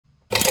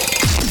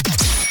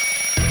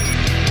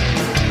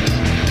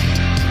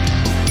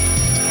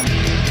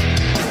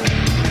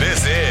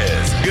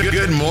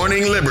Good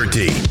Morning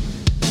Liberty.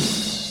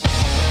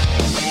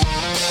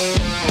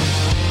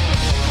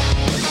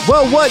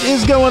 Well, what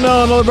is going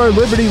on, all of our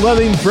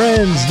liberty-loving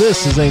friends?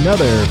 This is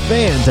another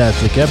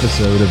fantastic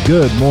episode of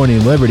Good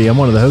Morning Liberty. I'm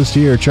one of the hosts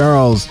here,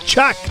 Charles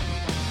Chuck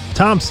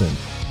Thompson.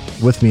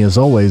 With me, as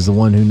always, the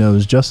one who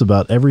knows just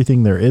about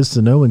everything there is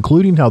to know,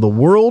 including how the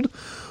world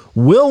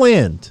will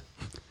end,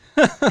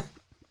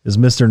 is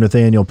Mr.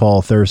 Nathaniel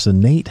Paul Thurston.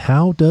 Nate,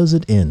 how does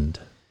it end?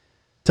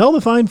 Tell the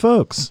fine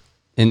folks.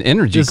 An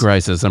energy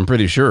crisis, I'm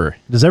pretty sure.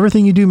 Does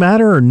everything you do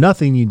matter, or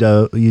nothing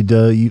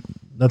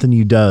nothing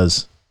you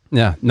does?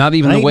 Yeah, not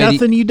even the way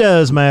nothing you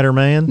does matter,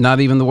 man. Not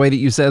even the way that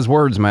you says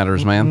words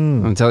matters,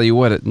 man. I'll tell you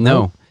what,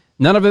 none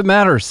of it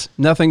matters.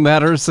 Nothing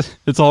matters.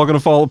 It's all going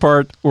to fall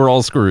apart. We're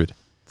all screwed.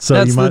 So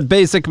that's the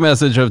basic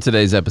message of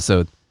today's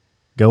episode.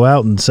 Go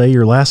out and say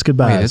your last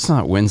goodbyes. Wait, it's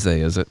not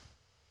Wednesday, is it?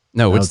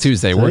 No, it's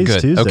Tuesday. We're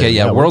good. Tuesday. Okay,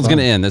 yeah, world's going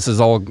to end. This is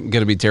all going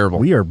to be terrible.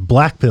 We are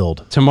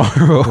black-pilled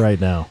tomorrow.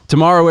 Right now.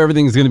 Tomorrow,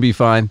 everything's going to be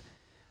fine.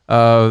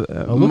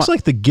 It looks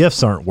like the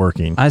gifts aren't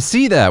working. I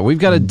see that. We've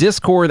got a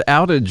Discord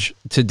outage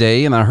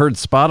today, and I heard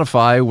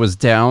Spotify was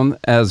down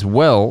as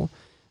well.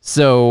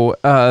 So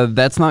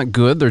that's not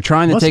good. They're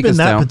trying to take us down. Must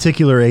have been that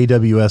particular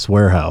AWS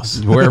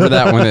warehouse. Wherever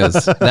that one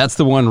is. That's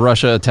the one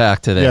Russia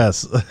attacked today.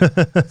 Yes.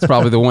 It's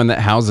probably the one that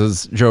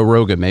houses Joe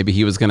Rogan. Maybe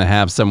he was going to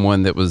have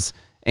someone that was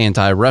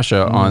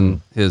anti-Russia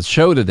on his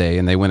show today,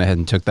 and they went ahead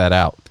and took that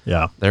out.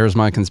 Yeah. There's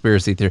my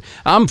conspiracy theory.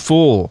 I'm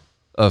full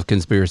of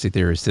conspiracy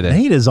theories today.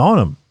 Nate is on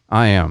them.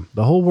 I am.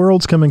 The whole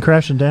world's coming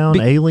crashing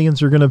down.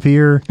 Aliens are going to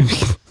appear,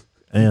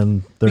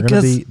 and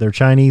they're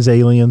Chinese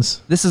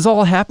aliens. This is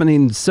all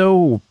happening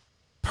so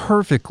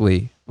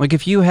perfectly. Like,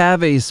 if you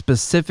have a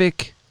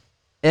specific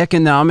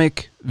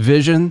economic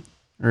vision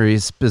or a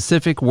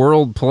specific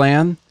world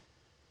plan,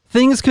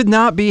 things could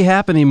not be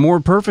happening more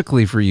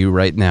perfectly for you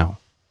right now.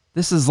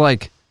 This is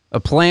like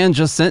a plan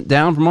just sent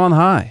down from on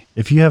high.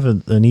 If you have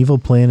an evil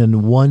plan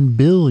and $1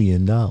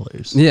 billion,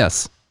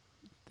 yes,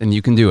 then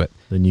you can do it.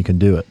 Then you can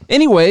do it.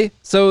 Anyway,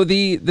 so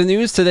the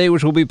news today,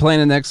 which we'll be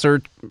playing an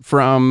excerpt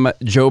from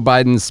Joe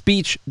Biden's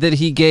speech that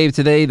he gave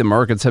today. The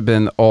markets have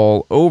been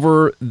all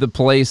over the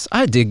place.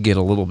 I did get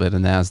a little bit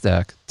of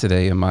NASDAQ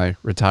today in my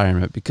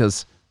retirement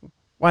because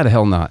why the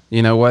hell not?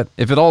 You know what?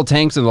 If it all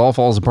tanks and it all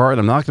falls apart,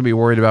 I'm not going to be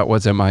worried about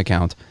what's in my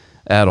account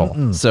at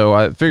all. So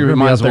I figured we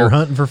might as well. They're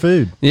hunting for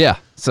food. Yeah.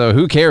 So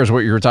who cares what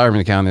your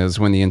retirement account is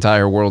when the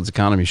entire world's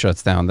economy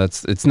shuts down?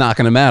 It's not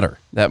going to matter.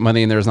 That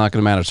money in there is not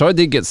going to matter. So I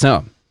did get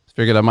some.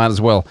 Figured I might as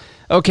well.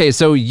 Okay,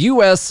 so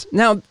U.S.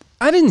 Now,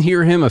 I didn't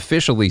hear him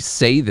officially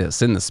say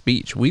this in the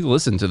speech. We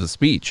listened to the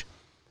speech.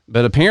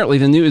 But apparently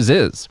the news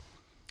is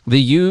the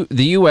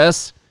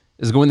U.S.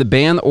 is going to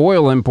ban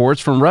oil imports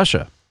from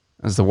Russia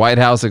as the White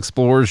House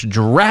explores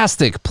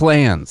drastic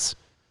plans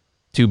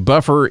to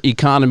buffer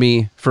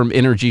economy from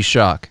energy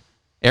shock.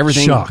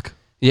 Shock.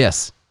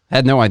 Yes.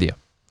 Had no idea.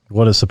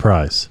 What a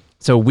surprise.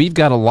 So we've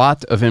got a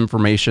lot of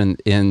information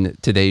in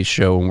today's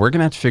show, and we're going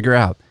to have to figure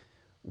out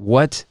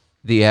what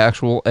the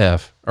actual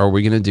F are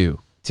we going to do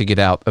to get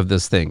out of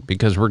this thing?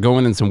 Because we're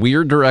going in some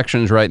weird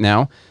directions right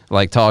now,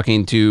 like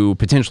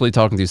potentially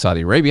talking to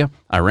Saudi Arabia,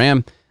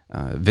 Iran,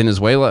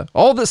 Venezuela,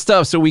 all this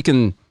stuff so we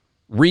can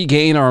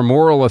regain our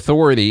moral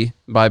authority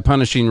by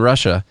punishing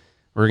Russia.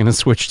 We're going to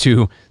switch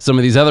to some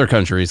of these other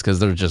countries because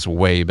they're just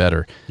way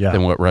better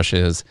than what Russia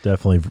is.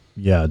 Definitely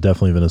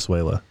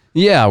Venezuela.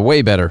 Yeah,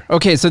 way better.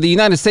 Okay, so the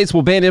United States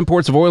will ban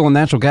imports of oil and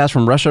natural gas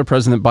from Russia.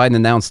 President Biden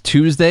announced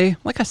Tuesday.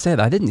 Like I said,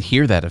 I didn't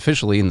hear that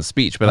officially in the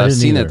speech, but I've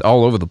seen it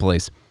all over the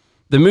place.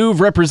 The move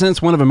represents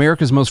one of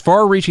America's most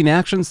far-reaching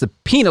actions to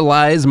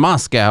penalize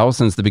Moscow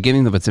since the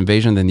beginning of its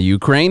invasion in the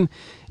Ukraine.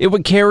 It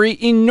would carry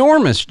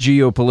enormous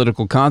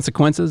geopolitical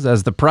consequences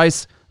as the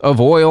price of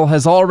oil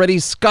has already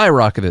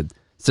skyrocketed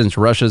since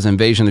Russia's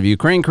invasion of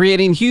Ukraine,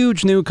 creating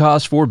huge new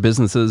costs for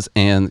businesses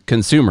and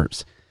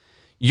consumers.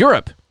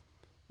 Europe,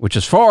 which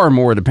is far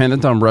more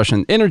dependent on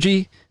Russian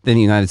energy than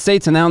the United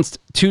States, announced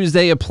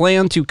Tuesday a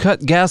plan to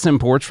cut gas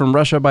imports from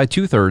Russia by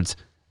 2/3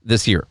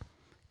 this year.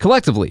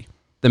 Collectively,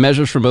 the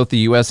measures from both the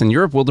U.S. and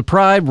Europe will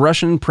deprive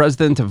Russian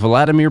President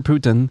Vladimir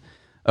Putin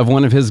of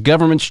one of his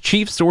government's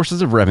chief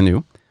sources of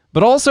revenue,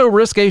 but also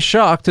risk a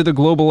shock to the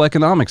global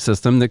economic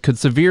system that could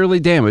severely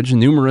damage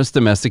numerous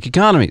domestic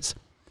economies.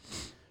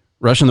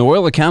 Russian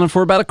oil accounted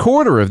for about a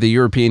quarter of the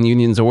European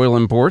Union's oil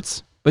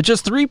imports, but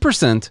just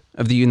 3%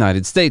 of the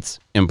United States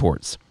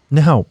imports.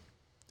 Now,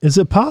 is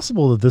it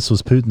possible that this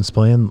was Putin's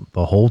plan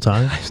the whole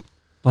time?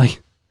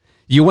 Like,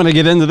 you want to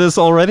get into this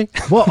already?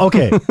 Well,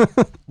 okay.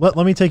 Let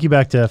me take you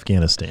back to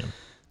Afghanistan.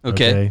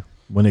 Okay.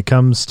 When it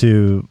comes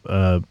to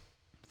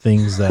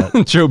things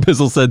that... Joe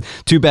Bizzle said,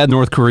 too bad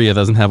North Korea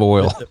doesn't have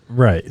oil.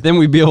 Right. Then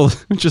we'd be able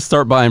to just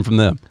start buying from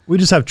them. We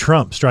just have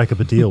Trump strike up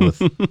a deal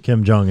with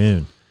Kim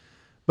Jong-un.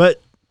 But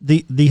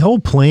the whole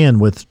plan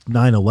with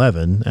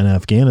 9/11 and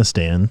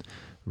Afghanistan,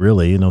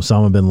 really, and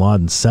Osama bin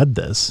Laden said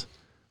this,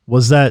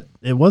 was that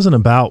it wasn't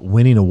about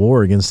winning a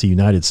war against the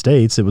United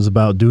States. It was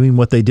about doing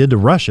what they did to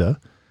Russia,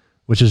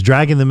 which is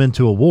dragging them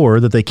into a war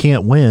that they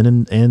can't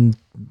win and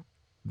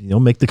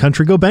make the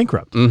country go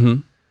bankrupt.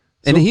 Mm-hmm.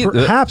 So and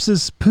perhaps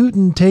is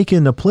Putin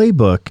taking a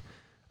playbook?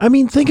 I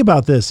mean, think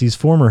about this. He's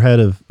former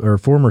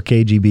former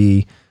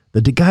KGB.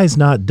 The guy's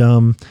not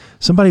dumb.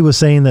 Somebody was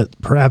saying that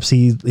perhaps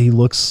he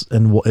looks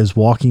and is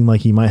walking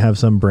like he might have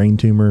some brain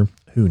tumor.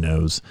 Who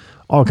knows?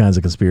 All kinds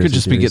of conspiracy could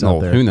just be getting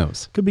old. There. Who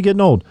knows? Could be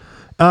getting old.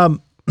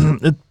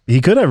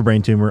 He could have a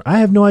brain tumor. I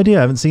have no idea.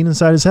 I haven't seen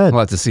inside his head.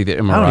 We'll have to see the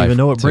MRI. I don't even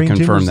know what brain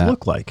tumors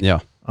look like. Yeah,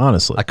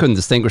 honestly, I couldn't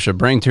distinguish a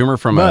brain tumor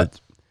from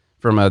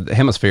a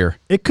hemisphere.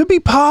 It could be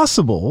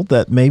possible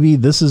that maybe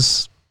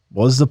this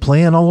was the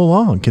plan all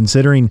along,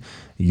 considering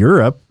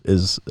Europe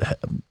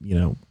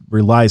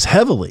relies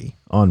heavily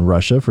on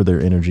Russia for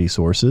their energy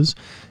sources,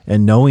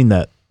 and knowing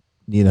that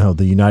the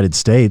United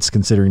States,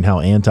 considering how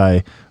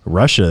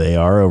anti-Russia they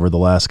are over the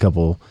last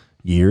couple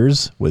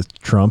years, with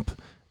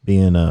Trump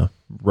being a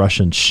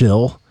Russian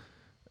shill.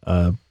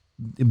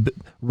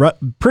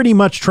 Pretty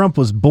much Trump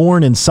was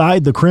born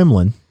inside the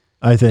Kremlin,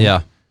 I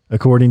think,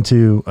 according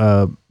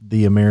to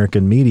the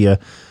American media.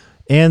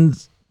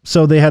 And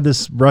so they had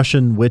this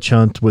Russian witch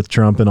hunt with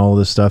Trump and all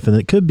this stuff. And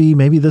it could be,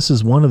 maybe this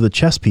is one of the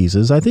chess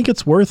pieces. I think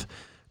it's worth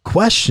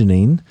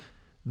questioning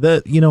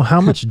that,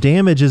 how much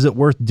damage is it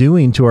worth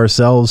doing to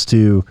ourselves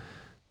to,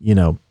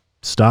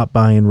 stop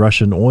buying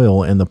Russian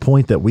oil. And the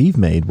point that we've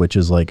made, which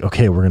is like,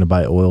 okay, we're going to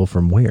buy oil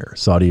from where?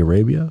 Saudi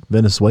Arabia,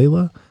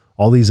 Venezuela,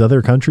 all these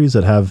other countries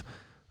that have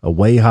a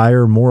way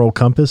higher moral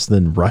compass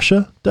than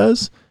Russia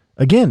does.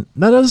 Again,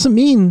 that doesn't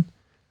mean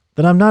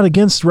that I'm not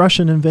against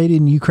Russia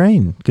invading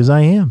Ukraine, because I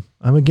am.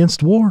 I'm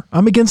against war.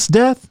 I'm against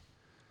death.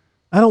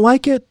 I don't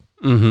like it.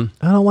 Mm-hmm.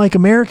 I don't like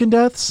American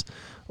deaths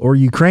or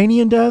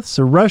Ukrainian deaths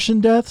or Russian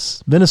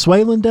deaths,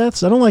 Venezuelan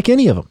deaths. I don't like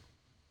any of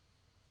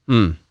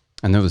them.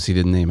 I noticed he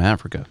didn't name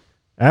Africa.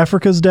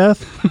 Africa's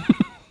death?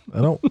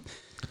 I don't.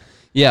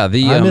 Yeah,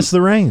 I miss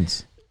the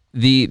rains.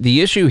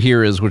 The issue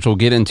here is, which we'll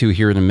get into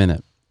here in a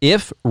minute,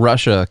 if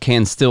Russia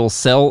can still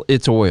sell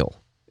its oil,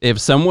 if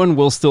someone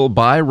will still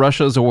buy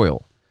Russia's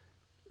oil,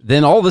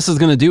 then all this is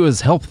going to do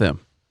is help them.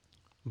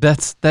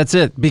 That's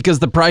it, because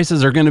the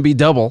prices are going to be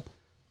double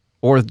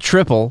or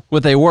triple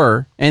what they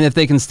were, and if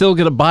they can still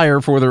get a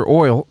buyer for their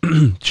oil,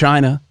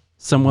 China,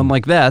 someone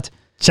like that,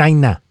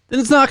 then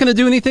it's not going to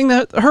do anything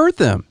to hurt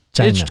them.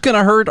 It's going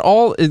to hurt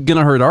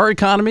our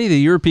economy, the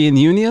European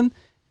Union,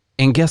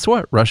 and guess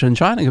what? Russia and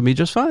China are going to be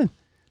just fine.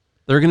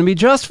 They're going to be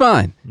just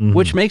fine,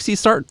 which makes you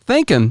start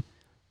thinking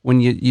when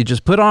you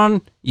just put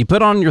on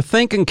your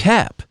thinking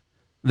cap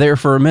there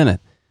for a minute.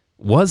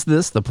 Was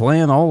this the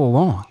plan all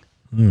along?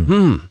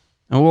 And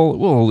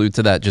we'll allude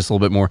to that just a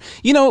little bit more.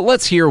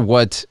 Let's hear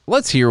what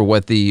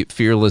the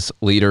fearless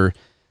leader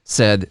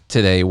said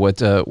today.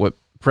 What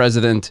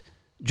President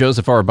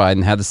Joseph R.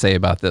 Biden had to say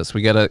about this.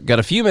 We got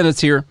a few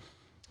minutes here,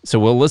 so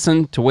we'll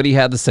listen to what he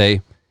had to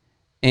say.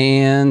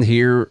 And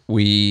here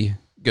we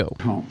go.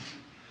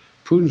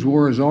 Putin's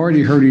war is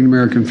already hurting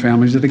American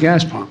families at the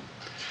gas pump.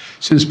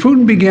 Since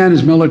Putin began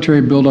his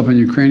military buildup on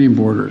Ukrainian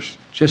borders,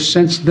 just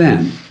since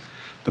then,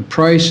 the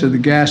price of the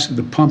gas at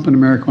the pump in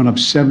America went up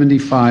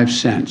 75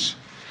 cents.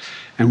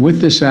 And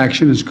with this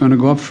action, it's going to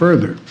go up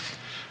further.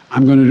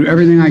 I'm going to do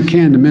everything I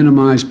can to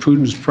minimize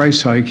Putin's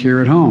price hike here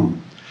at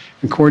home.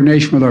 In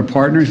coordination with our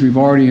partners, we've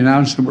already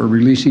announced that we're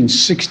releasing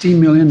 60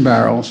 million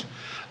barrels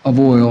of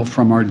oil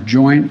from our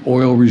joint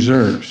oil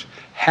reserves.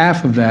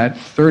 Half of that,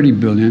 30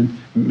 million,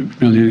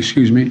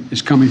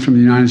 is coming from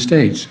the United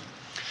States.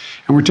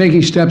 And we're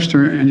taking steps to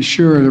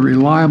ensure the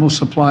reliable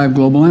supply of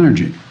global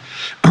energy.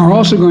 We're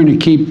also going to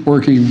keep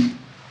working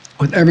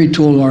with every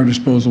tool at our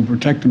disposal to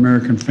protect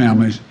American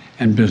families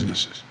and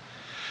businesses.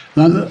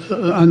 Now,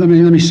 let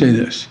me say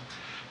this.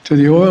 To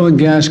the oil and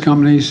gas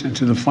companies and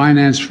to the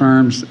finance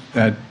firms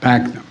that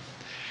back them,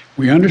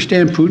 we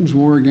understand Putin's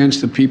war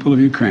against the people of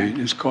Ukraine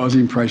is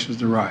causing prices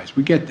to rise.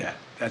 We get that.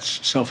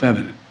 That's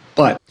self-evident.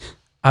 But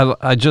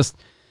Putin's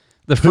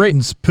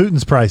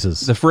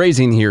prices. The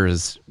phrasing here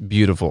is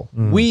beautiful.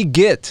 We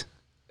get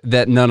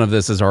that none of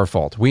this is our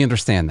fault. We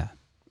understand that.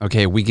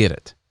 Okay, we get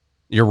it.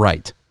 You're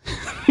right.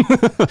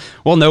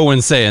 Well, no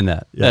one's saying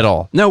that at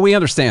all. No, we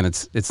understand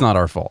it's not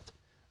our fault.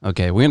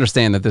 Okay, we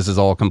understand that this is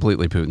all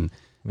completely Putin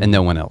and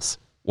no one else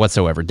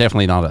whatsoever.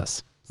 Definitely not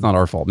us. It's not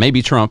our fault.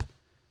 Maybe Trump,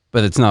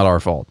 but it's not our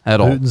fault at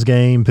all. Putin's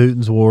game,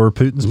 Putin's war,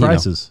 Putin's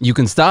prices. You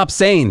can stop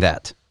saying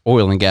that,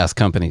 oil and gas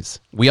companies.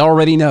 We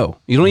already know.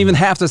 You don't even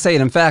have to say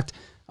it. In fact,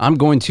 I'm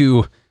going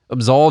to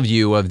absolve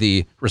you of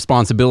the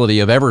responsibility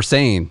of ever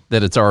saying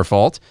that it's our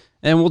fault,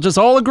 and we'll just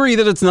all agree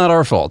that it's not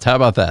our fault. How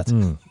about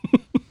that?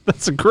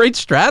 That's a great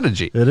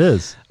strategy. It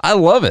is. I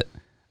love it.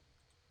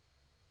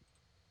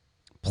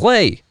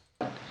 Play.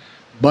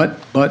 But.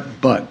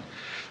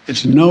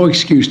 It's no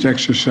excuse to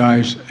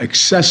exercise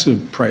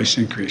excessive price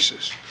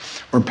increases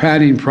or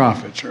padding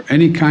profits or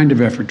any kind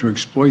of effort to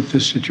exploit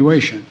this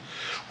situation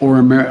or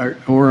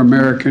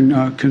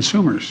American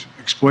consumers,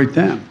 exploit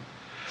them.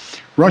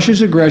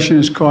 Russia's aggression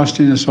is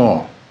costing us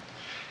all,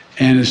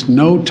 and it's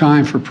no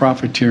time for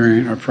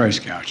profiteering or price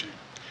gouging.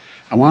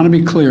 I want to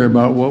be clear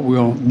about what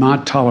we'll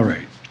not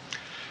tolerate.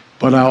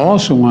 But I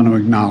also want to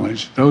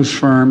acknowledge those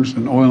firms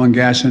and oil and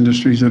gas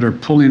industries that are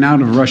pulling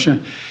out of Russia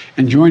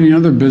and joining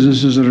other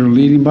businesses that are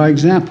leading by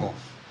example.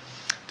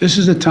 This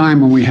is a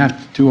time when we have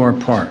to do our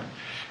part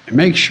and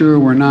make sure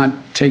we're not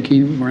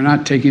taking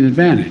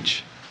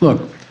advantage.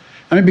 Look,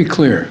 let me be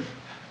clear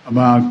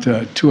about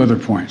two other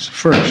points.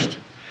 First,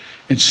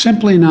 it's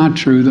simply not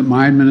true that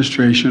my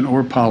administration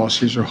or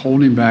policies are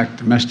holding back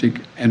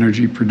domestic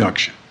energy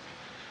production.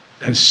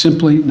 That's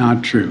simply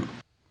not true.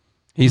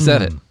 He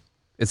said it.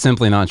 It's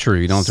simply not true.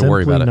 You don't have to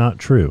worry about it. Simply not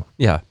true.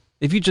 Yeah.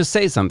 If you just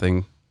say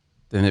something,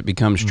 then it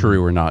becomes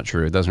true or not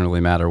true. It doesn't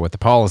really matter what the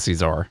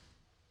policies are.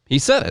 He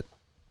said it.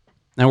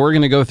 Now we're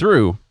going to go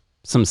through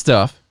some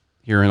stuff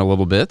here in a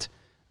little bit,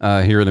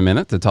 here in a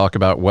minute, to talk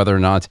about whether or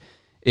not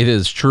it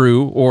is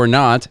true or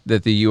not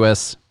that the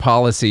U.S.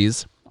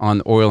 policies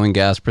on oil and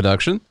gas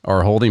production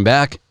are holding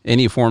back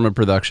any form of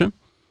production.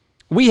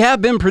 We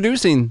have been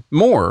producing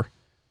more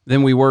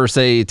than we were,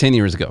 say, 10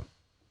 years ago.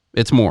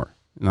 It's more.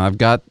 And I've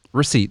got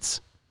receipts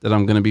that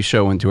I'm going to be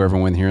showing to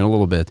everyone here in a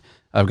little bit.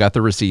 I've got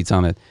the receipts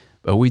on it.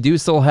 But we do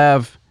still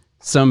have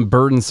some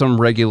burdensome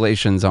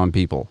regulations on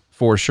people,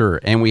 for sure.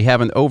 And we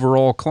have an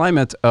overall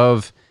climate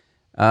of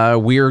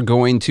we're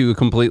going to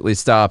completely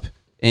stop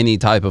any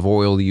type of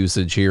oil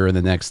usage here in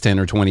the next 10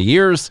 or 20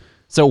 years.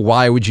 So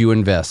why would you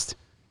invest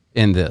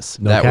in this?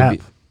 That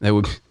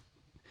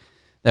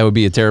would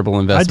be a terrible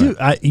investment.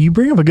 You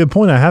bring up a good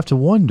point. I have to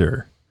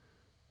wonder,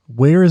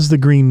 where is the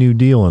Green New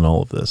Deal in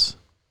all of this?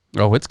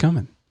 Oh, it's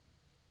coming.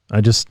 I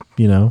just,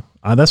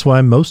 that's what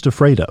I'm most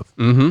afraid of,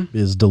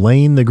 is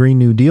delaying the Green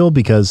New Deal,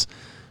 because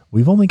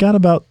we've only got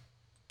about,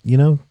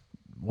 10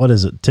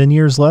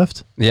 years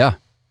left? Yeah.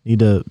 Need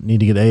to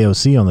get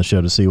AOC on the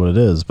show to see what it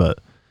is. But,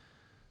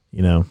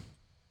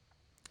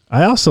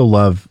 I also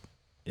love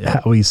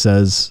how he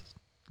says,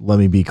 let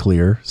me be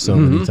clear so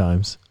many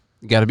times.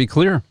 You got to be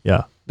clear.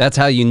 Yeah. That's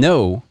how you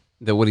know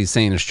that what he's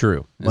saying is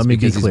true. Let me be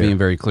clear. Because he's being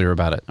very clear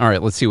about it. All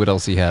right, let's see what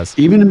else he has.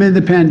 Even amid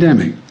the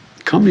pandemic,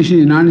 companies in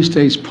the United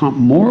States pumped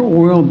more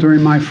oil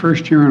during my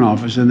first year in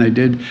office than they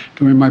did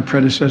during my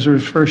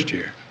predecessor's first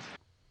year.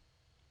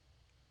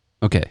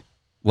 Okay,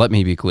 let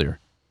me be clear.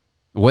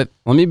 Let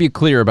me be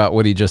clear about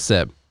what he just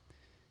said.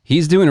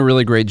 He's doing a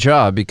really great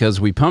job because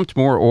we pumped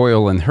more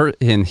oil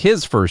in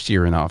his first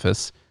year in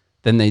office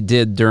than they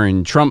did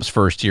during Trump's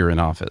first year in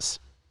office.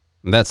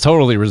 And that's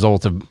totally a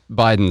result of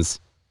Biden's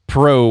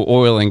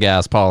pro-oil and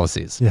gas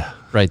policies. Yeah.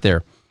 Right there.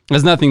 It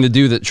has nothing to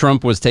do that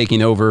Trump was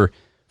taking over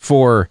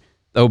for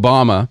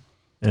Obama.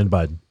 And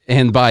Biden.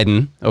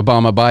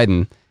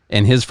 Biden.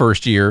 And his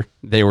first year,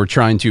 they were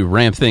trying to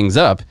ramp things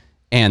up.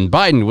 And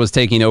Biden was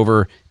taking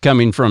over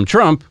coming from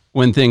Trump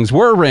when things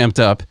were ramped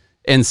up.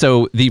 And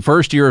so the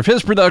first year of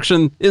his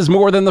production is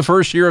more than the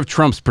first year of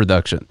Trump's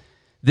production.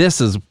 This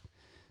is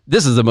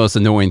the most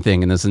annoying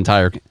thing in this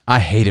entire... I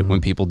hate it when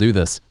people do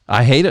this.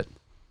 I hate it.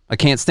 I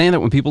can't stand it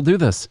when people do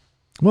this.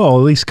 Well,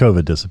 at least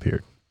COVID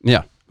disappeared.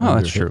 Yeah. Oh,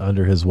 that's true.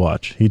 Under his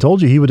watch. He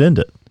told you he would end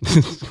it.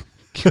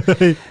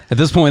 At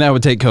this point, I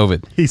would take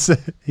COVID. He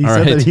said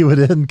that he would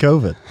end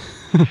COVID.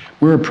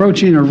 We're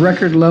approaching a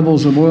record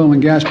levels of oil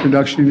and gas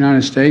production in the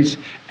United States,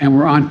 and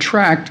we're on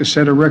track to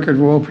set a record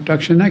of oil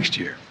production next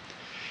year.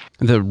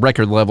 The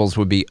record levels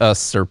would be us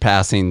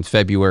surpassing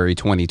February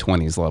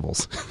 2020's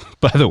levels,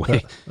 by the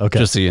way, okay.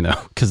 Just so you know,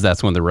 because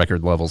that's when the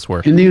record levels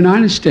were. In the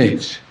United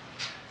States,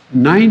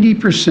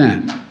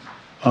 90%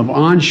 of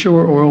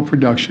onshore oil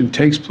production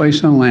takes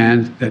place on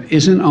land that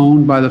isn't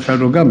owned by the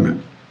federal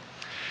government.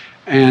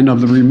 And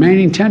of the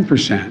remaining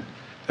 10%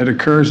 that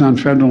occurs on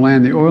federal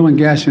land, the oil and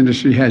gas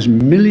industry has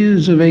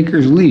millions of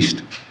acres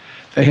leased.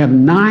 They have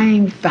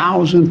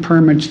 9,000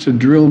 permits to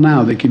drill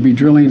now. They could be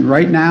drilling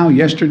right now,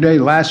 yesterday,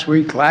 last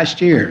week,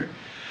 last year.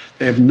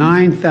 They have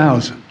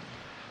 9,000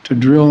 to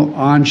drill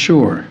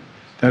onshore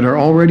that are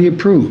already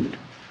approved.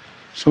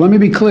 So let me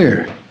be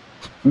clear.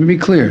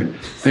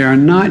 They are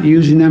not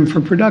using them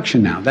for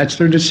production now. That's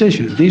their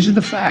decision. These are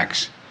the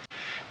facts.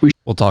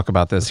 We'll talk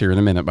about this here in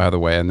a minute, by the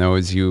way. I know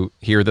as you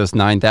hear this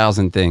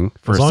 9,000 thing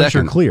for a second, as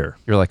you're clear,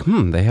 you're like,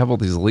 they have all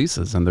these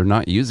leases and they're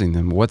not using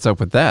them. What's up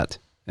with that?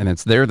 And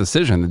it's their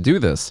decision to do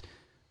this.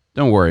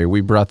 Don't worry,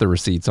 we brought the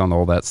receipts on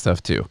all that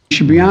stuff too. We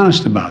should be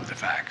honest about the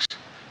facts.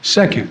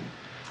 Second,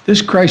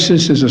 this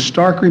crisis is a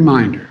stark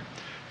reminder.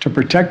 To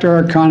protect our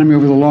economy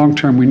over the long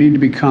term, we need to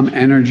become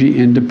energy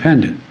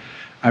independent.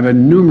 I've had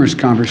numerous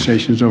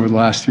conversations over the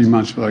last 3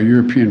 months with our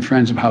European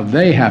friends of how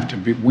they have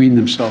to wean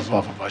themselves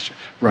off of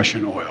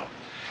Russian oil.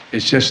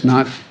 It's just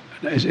not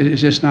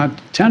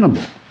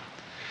tenable.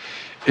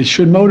 It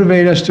should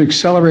motivate us to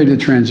accelerate the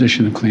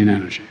transition to clean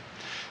energy.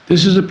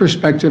 This is a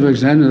perspective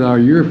that our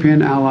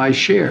European allies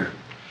share,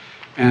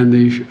 and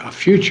the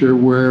future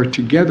where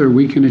together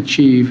we can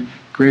achieve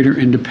greater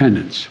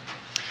independence.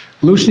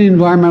 Loosening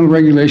environmental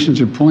regulations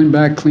or pulling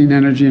back clean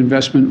energy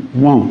investment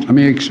will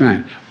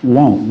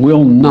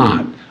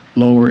not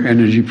lower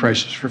energy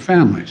prices for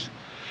families.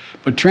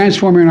 But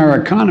transforming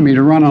our economy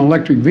to run on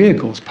electric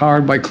vehicles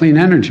powered by clean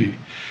energy,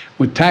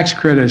 with tax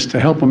credits to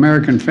help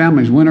American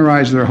families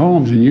winterize their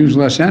homes and use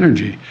less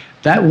energy,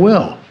 that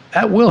will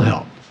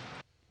help.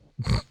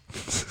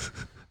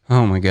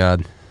 Oh my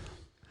God.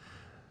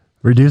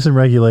 Reducing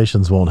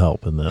regulations won't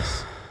help in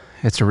this.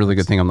 It's a really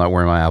good thing I'm not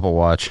wearing my Apple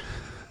Watch.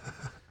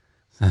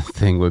 That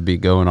thing would be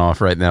going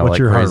off right now. What's like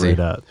your crazy.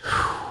 heart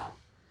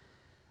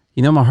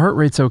rate at? My heart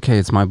rate's okay.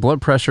 It's my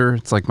blood pressure.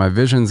 It's like my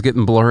vision's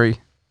getting blurry.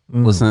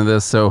 Listen to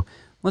this. So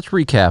let's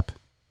recap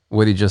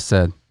what he just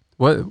said.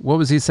 What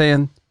was he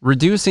saying?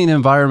 Reducing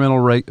environmental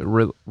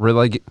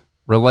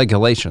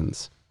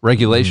regulations.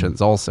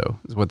 Regulations also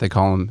is what they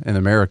call them in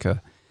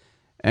America.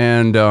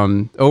 And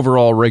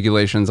overall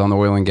regulations on the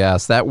oil and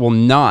gas, that will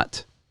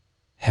not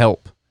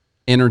help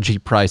energy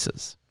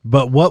prices.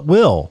 But what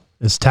will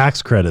is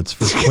tax credits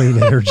for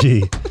clean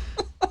energy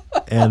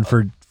and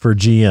for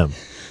GM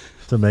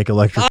to make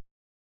electric.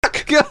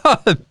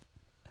 God.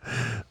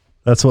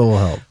 That's what will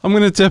help. I'm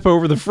going to tip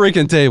over the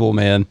freaking table,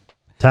 man.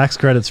 Tax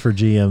credits for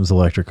GM's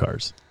electric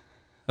cars.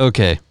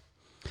 Okay.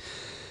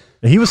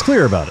 And he was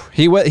clear about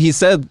it. He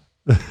said,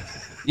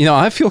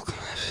 I feel...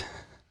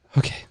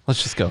 Okay,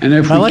 let's just go. And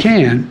if we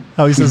can,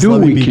 how he says, do let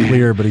what me we be can,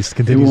 clear, but he it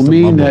continues will to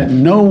mean mumble. that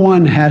no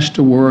one has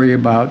to worry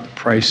about the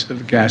price of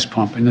the gas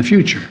pump in the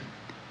future.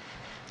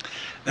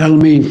 That'll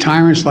mean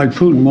tyrants like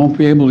Putin won't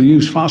be able to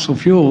use fossil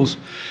fuels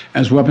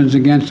as weapons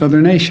against other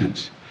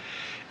nations.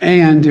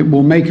 And it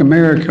will make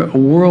America a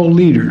world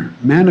leader,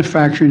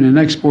 manufacturing and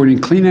exporting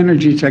clean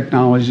energy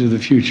technologies of the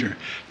future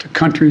to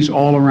countries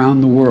all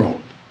around the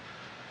world.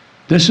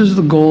 This is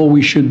the goal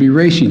we should be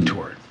racing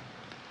toward.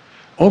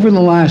 Over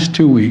the last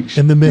 2 weeks,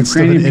 in the midst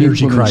of an Ukrainian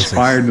energy people have crisis,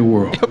 inspired the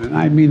world. And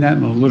I mean that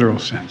in a literal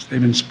sense.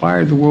 They've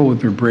inspired the world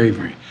with their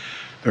bravery,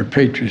 their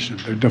patriotism,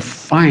 their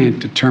defiant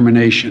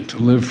determination to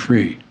live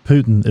free.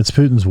 It's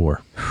Putin's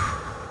war.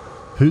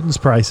 Putin's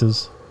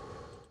prices.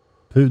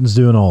 Putin's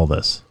doing all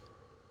this.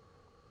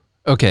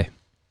 Okay.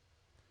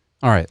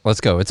 All right,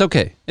 let's go. It's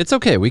okay. It's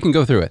okay. We can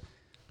go through it.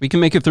 We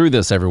can make it through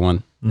this,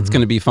 everyone. It's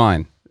going to be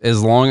fine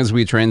as long as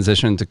we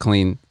transition to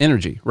clean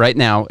energy right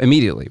now,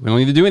 immediately. We don't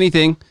need to do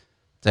anything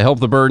to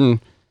help the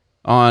burden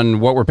on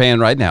what we're paying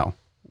right now.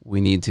 We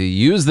need to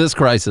use this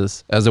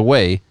crisis as a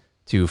way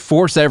to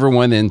force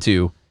everyone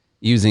into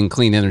using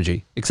clean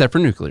energy, except for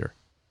nuclear.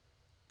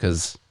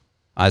 Because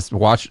I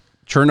watched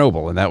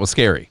Chernobyl, and that was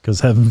scary. Because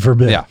heaven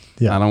forbid. Yeah.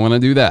 I don't want to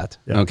do that.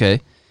 Yeah.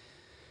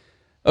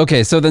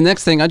 Okay, so the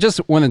next thing, I just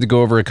wanted to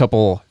go over a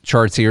couple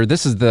charts here.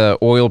 This is the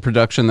oil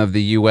production of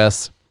the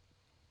U.S.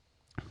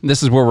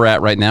 This is where we're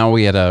at right now.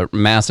 We had a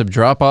massive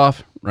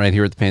drop-off right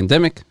here at the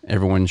pandemic.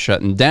 Everyone's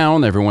shutting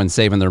down. Everyone's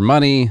saving their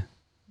money.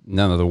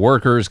 None of the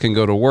workers can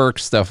go to work,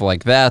 stuff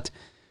like that.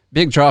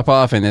 Big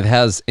drop-off, and it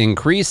has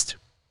increased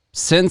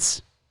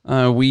since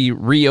we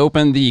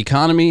reopened the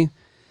economy.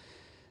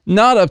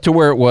 Not up to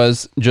where it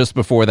was just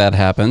before that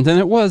happened. And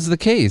it was the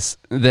case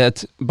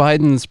that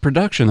Biden's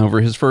production over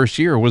his first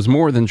year was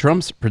more than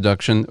Trump's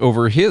production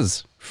over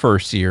his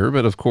first year.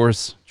 But of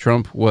course,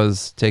 Trump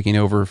was taking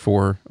over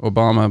for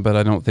Obama, but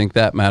I don't think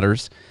that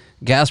matters.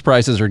 Gas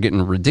prices are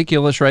getting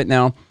ridiculous right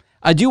now.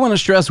 I do want to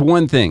stress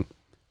one thing.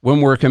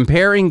 When we're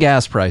comparing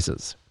gas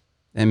prices,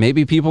 and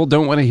maybe people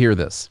don't want to hear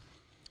this,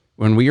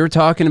 when we are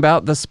talking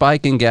about the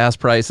spike in gas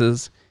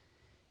prices,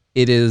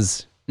 it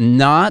is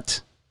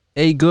not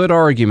a good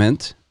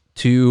argument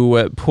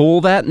to pull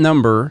that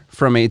number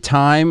from a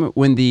time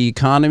when the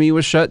economy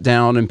was shut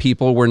down and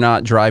people were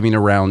not driving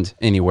around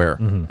anywhere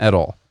at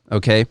all.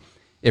 Okay?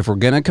 If we're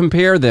going to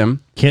compare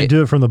them... Can't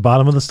do it from the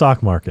bottom of the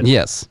stock market.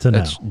 Yes. To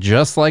That's now.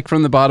 just like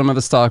from the bottom of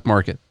the stock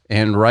market.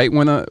 And right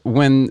when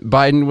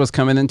Biden was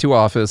coming into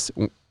office,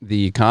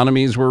 the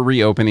economies were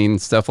reopening,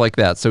 stuff like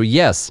that. So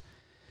yes,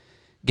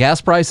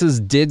 gas prices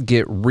did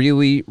get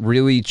really,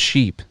 really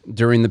cheap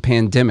during the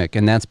pandemic,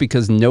 and that's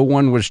because no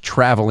one was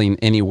traveling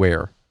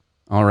anywhere.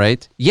 All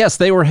right? Yes,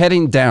 they were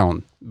heading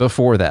down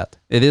before that.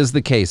 It is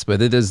the case,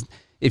 but it is,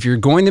 if you're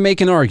going to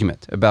make an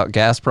argument about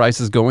gas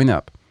prices going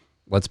up,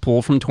 let's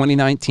pull from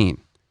 2019,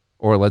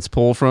 or let's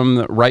pull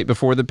from right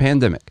before the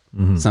pandemic,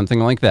 something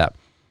like that.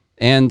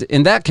 And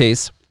in that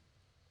case,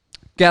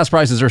 gas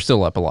prices are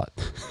still up a lot.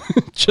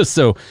 just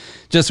so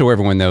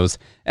everyone knows.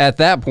 At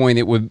that point,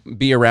 it would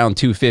be around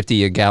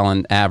 $2.50 a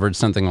gallon average,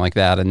 something like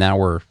that. And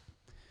now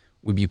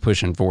we'd be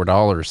pushing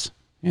 $4,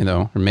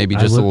 or maybe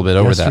just a little bit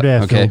over that. Yesterday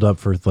I filled up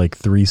for like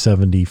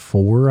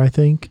 $3.74, I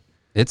think.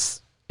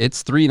 It's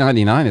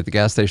 $3.99 at the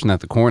gas station at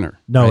the corner.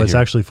 No, right it's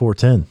here. actually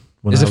 $4.10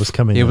 when I was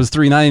coming. It was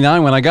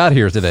 $3.99 when I got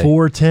here today.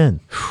 $4.10.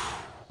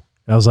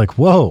 I was like,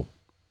 whoa.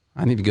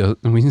 I need to go.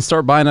 We can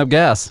start buying up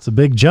gas. It's a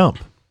big jump.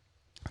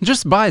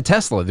 Just buy a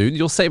Tesla, dude.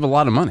 You'll save a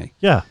lot of money.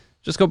 Yeah.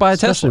 Just go buy a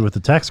Especially Tesla. with the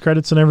tax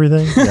credits and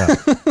everything. Yeah.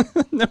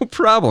 No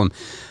problem.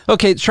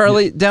 Okay,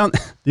 Charlie, down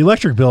The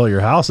electric bill at your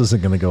house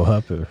isn't going to go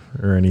up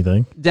or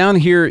anything. down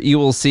here you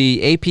will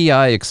see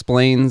API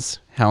explains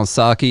how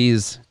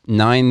Saki's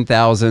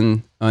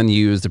 9,000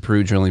 unused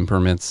approved drilling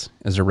permits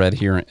is a red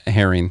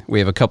herring. We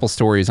have a couple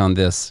stories on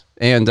this.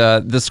 And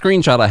the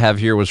screenshot I have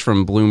here was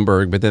from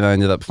Bloomberg, but then I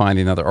ended up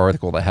finding another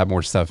article that had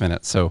more stuff in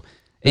it. So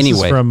anyway.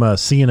 This is from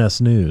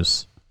CNS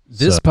News.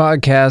 This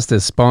podcast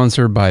is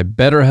sponsored by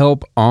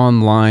BetterHelp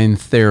Online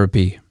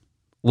Therapy.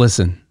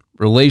 Listen,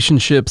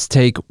 relationships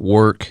take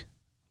work.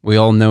 We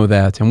all know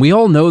that. And we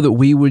all know that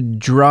we would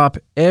drop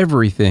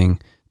everything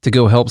to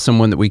go help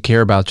someone that we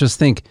care about. Just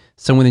think,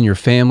 someone in your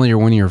family or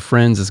one of your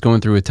friends is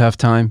going through a tough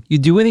time. You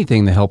do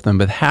anything to help them,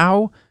 but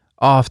how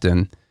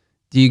often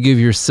do you give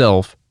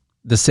yourself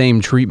the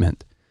same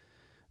treatment?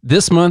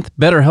 This month,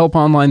 BetterHelp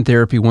Online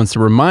Therapy wants to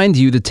remind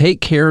you to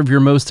take care of your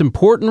most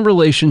important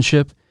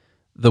relationship,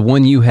 the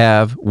one you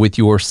have with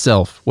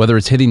yourself. Whether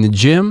it's hitting the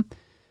gym,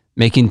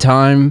 making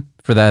time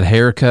for that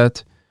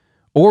haircut,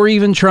 or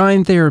even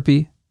trying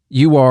therapy,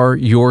 you are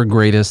your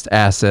greatest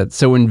asset.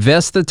 So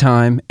invest the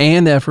time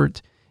and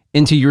effort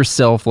into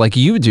yourself like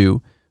you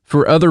do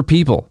for other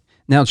people.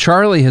 Now,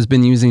 Charlie has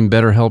been using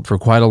BetterHelp for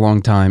quite a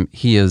long time.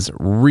 He has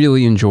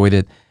really enjoyed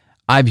it.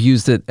 I've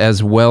used it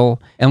as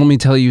well. And let me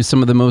tell you,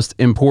 some of the most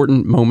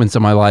important moments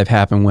of my life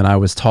happened when I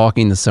was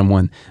talking to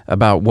someone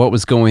about what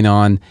was going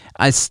on.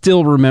 I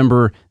still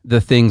remember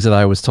the things that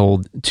I was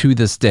told to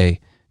this day.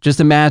 Just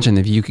imagine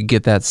if you could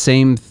get that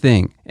same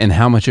thing and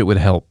how much it would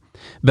help.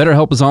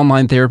 BetterHelp is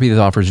online therapy that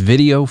offers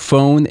video,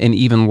 phone, and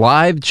even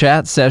live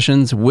chat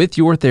sessions with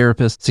your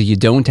therapist, so you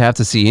don't have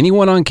to see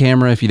anyone on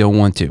camera if you don't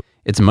want to.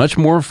 It's much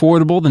more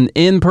affordable than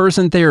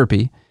in-person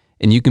therapy,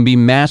 and you can be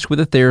matched with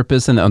a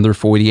therapist in under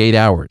 48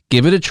 hours.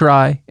 Give it a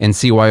try and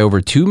see why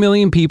over 2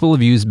 million people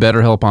have used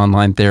BetterHelp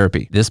Online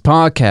Therapy. This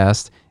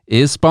podcast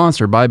is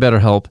sponsored by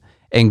BetterHelp,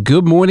 and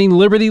Good Morning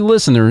Liberty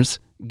listeners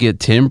get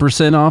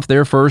 10% off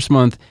their first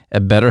month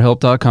at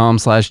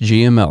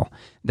betterhelp.com/GML.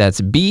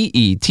 That's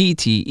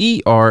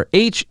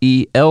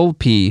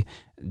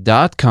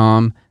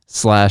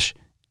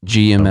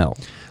BetterHelp.com/GML.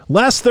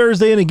 Last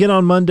Thursday and again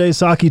on Monday,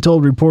 Psaki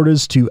told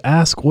reporters to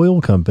ask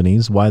oil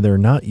companies why they're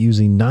not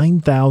using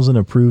 9,000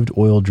 approved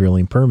oil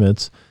drilling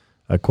permits,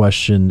 a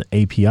question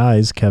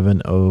API's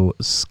Kevin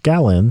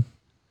O'Scanlan,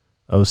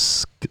 I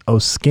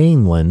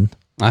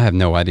have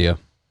no idea.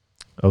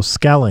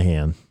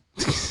 O'Scallahan,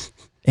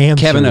 answers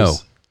Kevin O.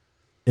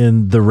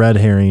 in The Red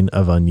Herring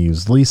of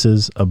Unused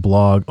Leases, a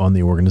blog on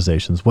the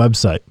organization's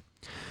website.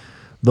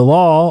 The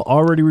law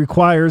already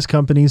requires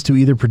companies to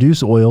either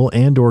produce oil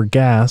and or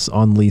gas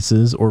on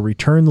leases or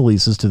return the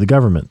leases to the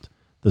government,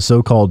 the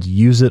so-called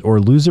use it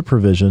or lose it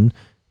provision,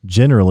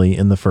 generally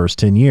in the first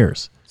 10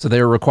 years. So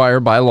they're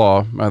required by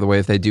law, by the way,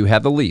 if they do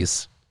have the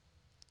lease,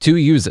 to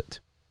use it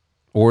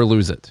or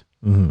lose it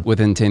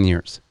within 10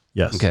 years.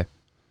 Yes. Okay.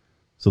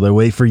 So they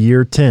wait for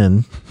year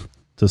 10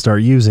 to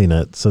start using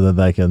it so that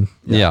they can...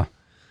 Yeah.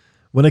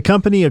 When a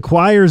company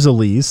acquires a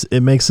lease,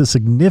 it makes a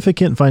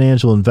significant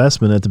financial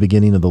investment at the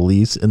beginning of the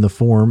lease in the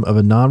form of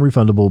a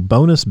non-refundable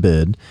bonus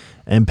bid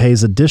and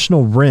pays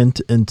additional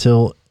rent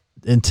until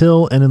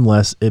and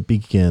unless it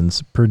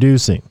begins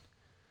producing.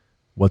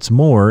 What's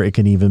more, it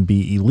can even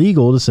be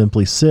illegal to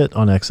simply sit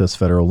on excess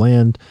federal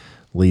land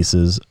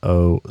leases,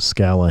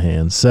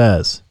 O'Scallahan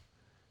says.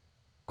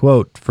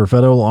 Quote, for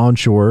federal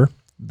onshore,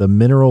 the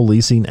Mineral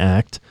Leasing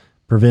Act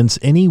prevents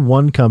any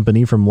one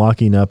company from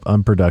locking up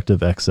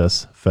unproductive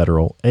excess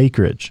federal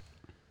acreage.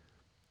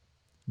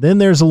 Then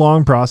there's a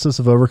long process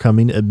of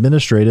overcoming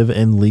administrative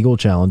and legal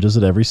challenges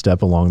at every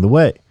step along the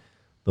way.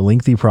 The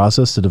lengthy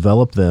process to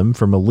develop them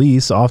from a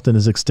lease often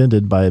is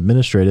extended by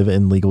administrative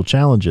and legal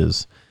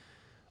challenges.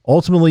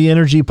 Ultimately,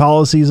 energy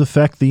policies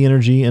affect the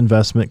energy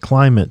investment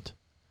climate.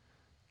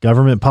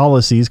 Government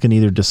policies can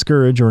either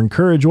discourage or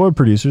encourage oil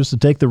producers to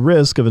take the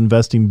risk of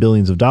investing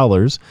billions of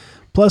dollars,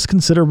 plus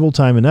considerable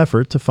time and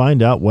effort to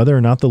find out whether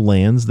or not the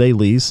lands they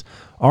lease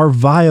are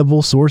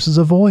viable sources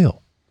of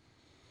oil.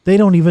 They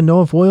don't even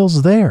know if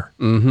oil's there.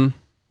 Mm-hmm.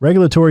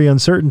 Regulatory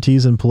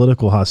uncertainties and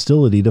political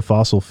hostility to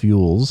fossil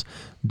fuels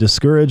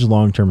discourage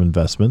long-term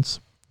investments.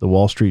 The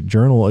Wall Street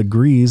Journal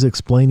agrees,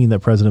 explaining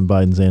that President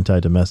Biden's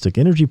anti-domestic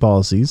energy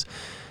policies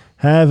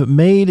have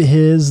made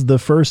his the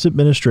first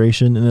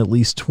administration in at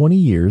least 20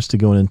 years to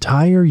go an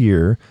entire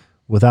year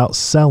without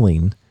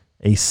selling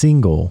a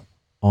single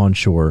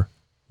onshore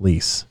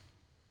lease.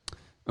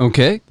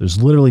 Okay.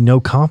 There's literally no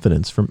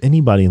confidence from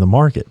anybody in the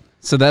market.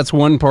 So that's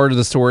one part of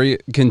the story.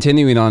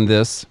 Continuing on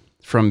this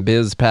from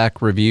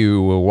BizPac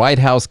Review, White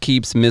House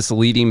keeps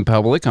misleading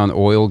public on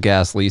oil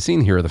gas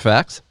leasing. Here are the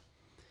facts.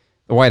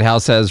 The White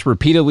House has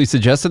repeatedly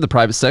suggested the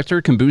private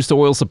sector can boost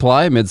oil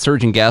supply amid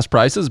surging gas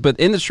prices, but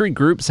industry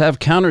groups have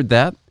countered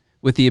that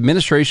with the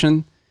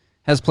administration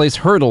has placed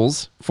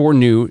hurdles for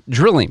new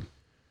drilling.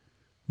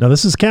 Now,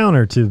 this is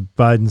counter to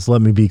Biden's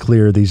 "let me be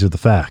clear, these are the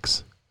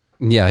facts."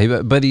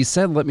 Yeah, but he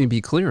said, let me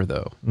be clear,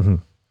 though. Mm-hmm.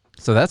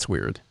 So that's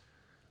weird.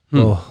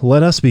 Well,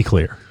 let us be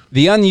clear.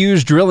 The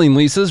unused drilling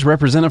leases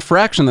represent a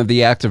fraction of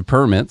the active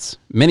permits,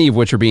 many of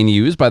which are being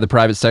used by the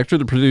private sector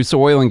to produce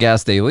oil and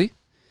gas daily.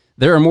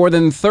 There are more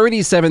than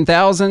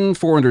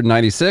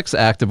 37,496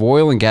 active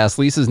oil and gas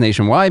leases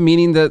nationwide,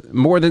 meaning that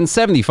more than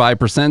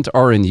 75%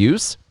 are in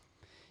use.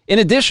 In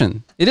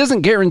addition, it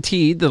isn't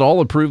guaranteed that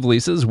all approved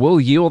leases will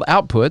yield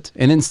output,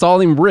 and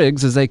installing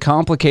rigs is a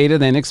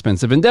complicated and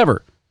expensive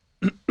endeavor.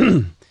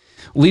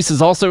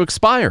 Leases also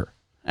expire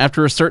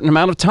after a certain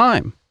amount of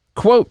time.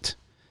 Quote,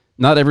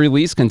 not every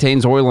lease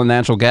contains oil and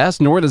natural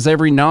gas, nor does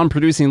every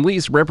non-producing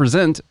lease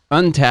represent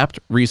untapped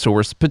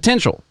resource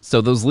potential.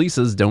 So those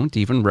leases don't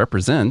even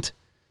represent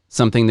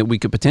something that we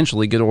could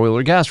potentially get oil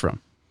or gas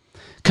from.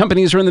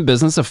 Companies are in the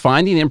business of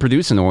finding and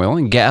producing oil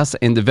and gas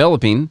and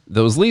developing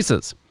those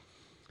leases.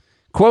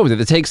 Quote,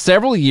 it takes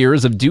several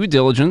years of due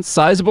diligence,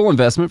 sizable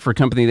investment for a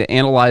company to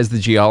analyze the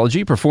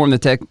geology, perform the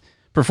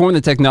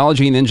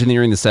technology and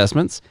engineering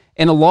assessments,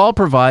 and a law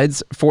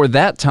provides for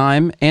that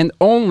time and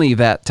only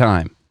that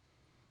time,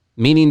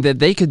 meaning that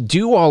they could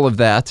do all of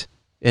that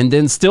and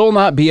then still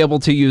not be able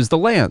to use the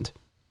land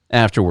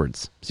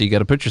afterwards. So you got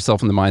to put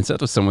yourself in the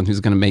mindset of someone who's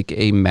going to make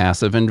a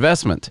massive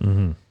investment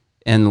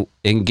in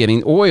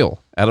getting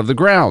oil out of the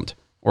ground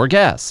or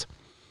gas.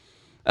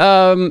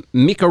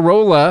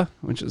 Mikarola,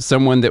 which is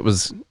someone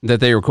that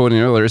they were quoting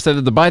earlier, said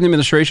that the Biden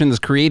administration is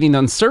creating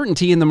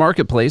uncertainty in the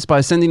marketplace by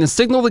sending a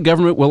signal the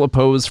government will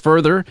oppose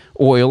further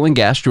oil and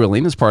gas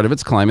drilling as part of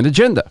its climate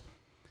agenda.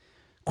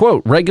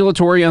 Quote,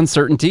 regulatory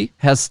uncertainty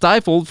has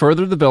stifled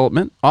further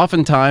development,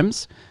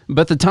 oftentimes,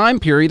 but the time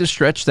period is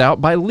stretched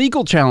out by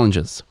legal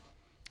challenges.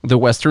 The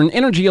Western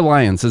Energy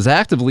Alliance is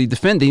actively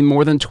defending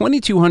more than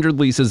 2,200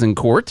 leases in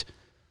court,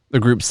 the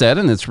group said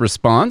in its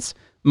response.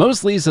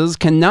 Most leases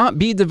cannot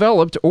be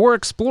developed or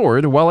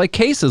explored while a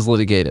case is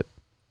litigated.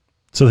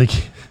 So they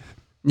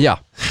Yeah.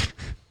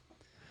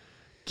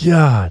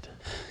 God.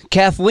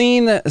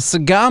 Kathleen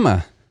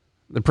Sagama,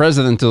 the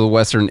president of the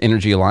Western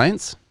Energy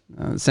Alliance,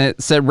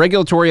 said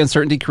regulatory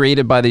uncertainty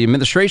created by the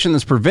administration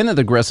has prevented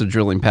aggressive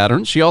drilling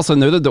patterns. She also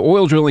noted the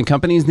oil drilling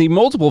companies need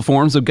multiple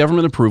forms of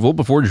government approval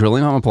before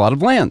drilling on a plot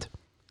of land.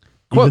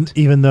 Quote,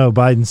 even though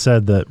Biden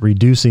said that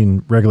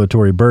reducing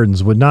regulatory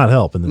burdens would not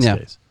help in this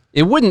case.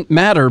 It wouldn't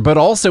matter, but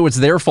also it's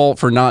their fault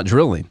for not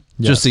drilling,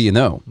 just so you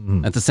know,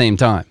 at the same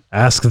time.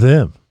 Ask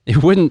them. It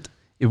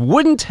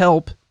wouldn't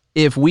help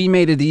if we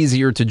made it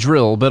easier to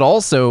drill, but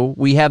also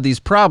we have these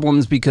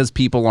problems because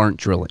people aren't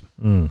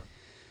drilling.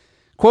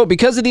 Quote,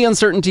 because of the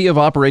uncertainty of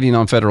operating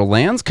on federal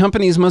lands,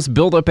 companies must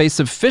build up a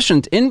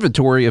sufficient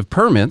inventory of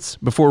permits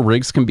before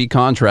rigs can be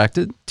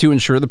contracted to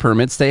ensure the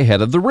permits stay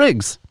ahead of the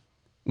rigs.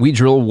 We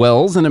drill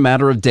wells in a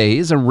matter of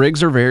days, and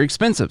rigs are very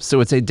expensive, so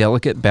it's a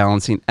delicate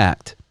balancing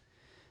act.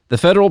 The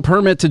federal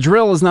permit to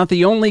drill is not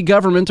the only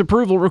government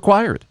approval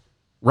required.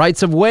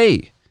 Rights of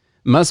way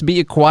must be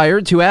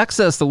acquired to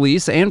access the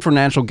lease and for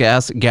natural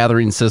gas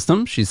gathering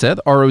system, she said.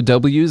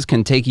 ROWs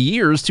can take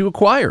years to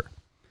acquire.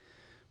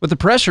 With the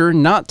pressure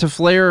not to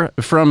flare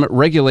from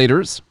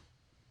regulators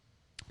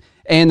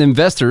and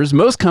investors,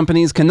 most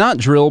companies cannot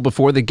drill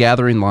before the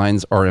gathering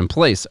lines are in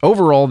place.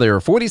 Overall, there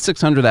are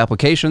 4,600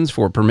 applications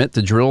for a permit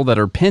to drill that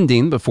are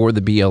pending before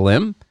the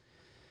BLM.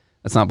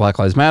 That's not Black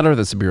Lives Matter,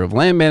 that's the Bureau of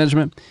Land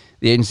Management.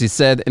 The agency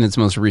said in its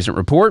most recent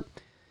report,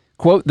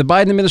 quote, the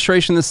Biden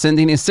administration is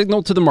sending a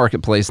signal to the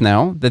marketplace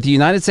now that the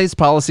United States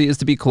policy is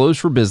to be closed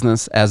for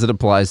business as it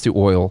applies to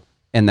oil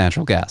and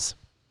natural gas.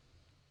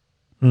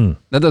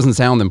 That doesn't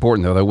sound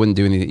important, though. That wouldn't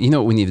do anything. You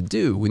know what we need to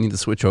do? We need to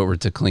switch over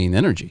to clean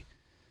energy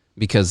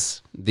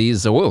because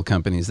these oil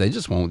companies, they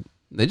just won't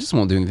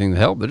do anything to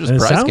help. They're just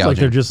price gouging. It sounds like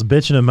they're just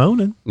bitching and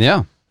moaning.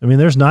 Yeah. I mean,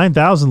 there's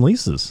 9,000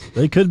 leases.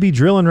 They could be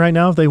drilling right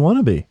now if they want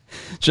to be.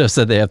 Jeff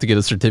said they have to get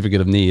a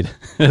certificate of need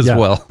as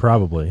well.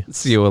 Probably.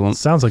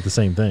 Sounds like the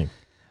same thing.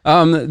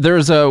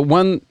 There's a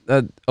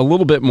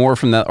little bit more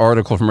from that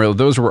article from earlier.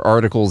 Those were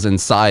articles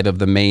inside of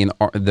the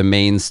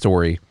main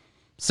story.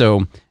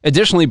 So,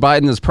 additionally,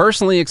 Biden has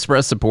personally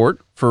expressed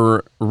support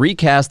for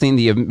recasting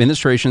the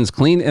administration's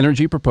clean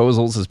energy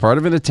proposals as part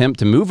of an attempt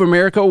to move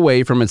America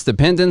away from its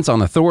dependence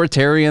on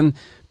authoritarian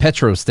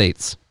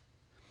petrostates.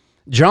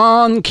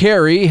 John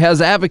Kerry has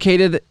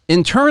advocated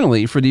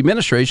internally for the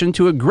administration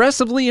to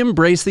aggressively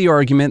embrace the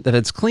argument that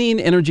its clean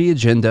energy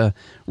agenda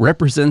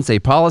represents a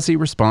policy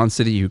response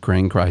to the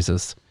Ukraine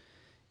crisis.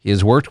 He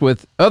has worked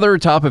with other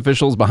top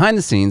officials behind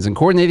the scenes in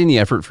coordinating the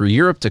effort for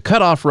Europe to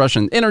cut off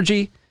Russian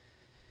energy,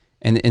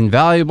 an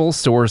invaluable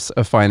source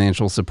of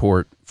financial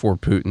support for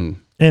Putin.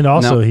 And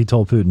also, he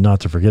told Putin not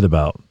to forget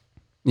about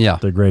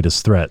the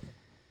greatest threat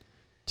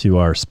to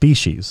our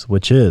species,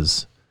 which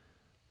is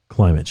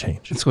climate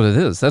change. That's what it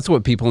is. That's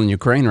what people in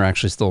Ukraine are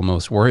actually still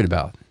most worried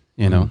about.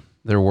 You know,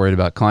 they're worried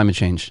about climate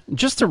change.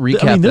 Just to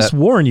recap, this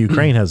war in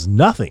Ukraine has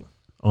nothing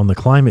on the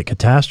climate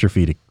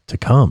catastrophe to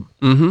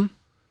come.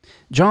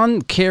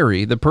 John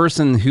Kerry, the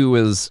person who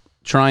is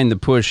trying to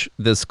push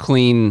this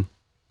clean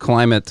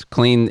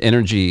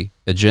energy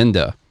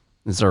agenda,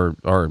 is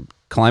our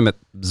climate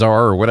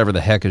czar or whatever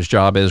the heck his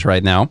job is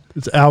right now.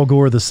 It's Al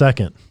Gore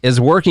II.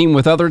 Is working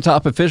with other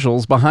top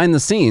officials behind the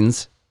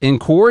scenes in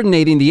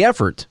coordinating the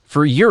effort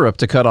for Europe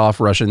to cut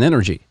off Russian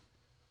energy.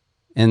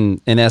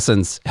 In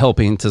essence,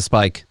 helping to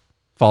spike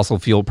fossil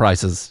fuel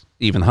prices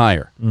even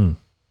higher.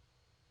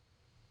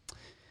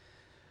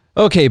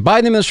 Okay,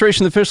 Biden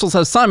administration officials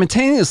have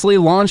simultaneously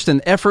launched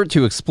an effort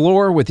to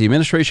explore what the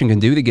administration can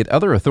do to get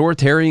other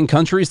authoritarian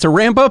countries to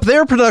ramp up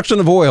their production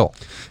of oil,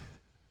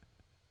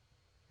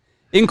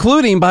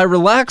 including by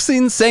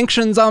relaxing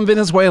sanctions on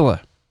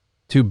Venezuela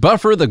to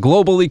buffer the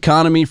global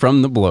economy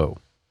from the blow.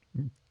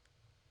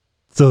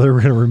 So they're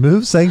going to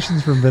remove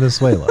sanctions from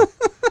Venezuela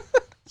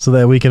so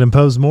that we can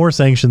impose more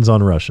sanctions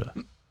on Russia.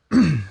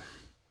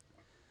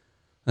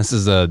 This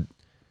is a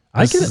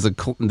This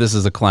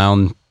is a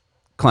clown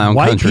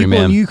White country, people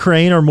man. in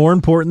Ukraine are more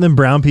important than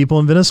brown people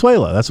in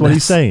Venezuela. That's what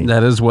he's saying.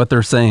 That is what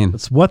they're saying.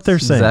 That's what they're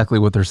saying. Exactly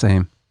what they're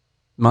saying.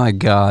 My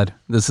God,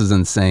 this is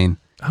insane.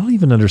 I don't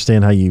even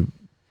understand how you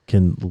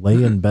can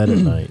lay in bed at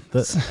night.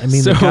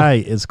 The guy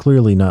is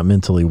clearly not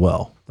mentally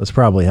well. That's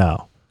probably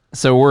how.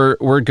 So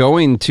we're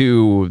going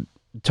to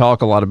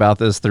talk a lot about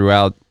this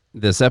throughout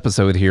this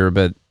episode here,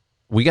 but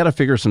we got to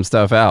figure some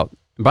stuff out.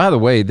 By the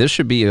way, this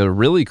should be a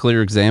really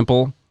clear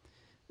example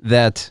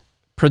that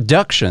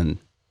production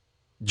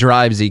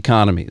drives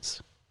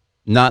economies,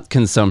 not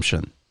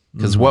consumption.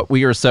 Because what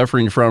we are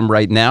suffering from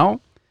right now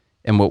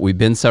and what we've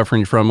been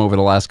suffering from over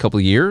the last couple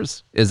of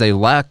years is a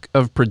lack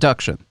of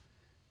production.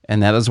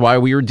 And that is why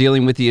we are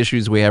dealing with the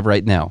issues we have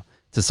right now.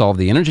 To solve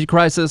the energy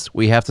crisis,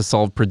 we have to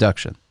solve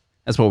production.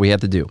 That's what we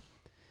have to do.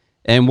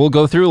 And we'll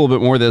go through a little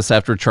bit more of this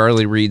after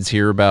Charlie reads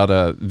here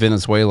about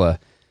Venezuela.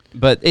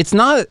 But it's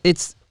not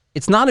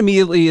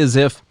immediately as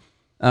if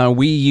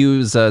we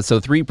use,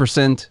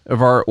 3%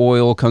 of our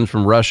oil comes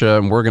from Russia,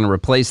 and we're going to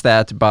replace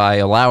that by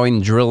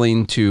allowing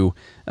drilling to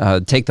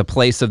take the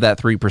place of that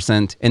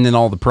 3%, and then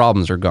all the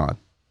problems are gone.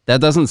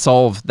 That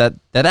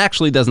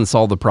actually doesn't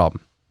solve the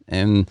problem.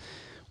 And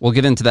we'll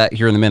get into that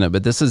here in a minute,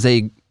 but this is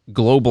a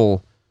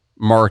global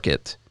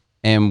market.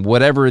 And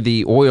whatever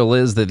the oil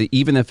is, that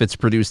even if it's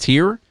produced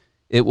here,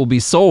 it will be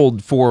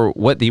sold for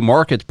what the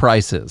market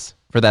price is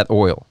for that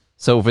oil.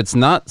 So if it's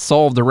not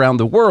solved around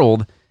the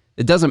world,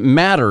 it doesn't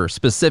matter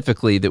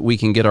specifically that we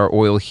can get our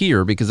oil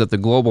here, because if the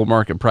global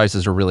market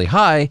prices are really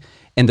high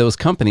and those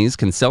companies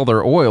can sell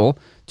their oil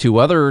to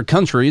other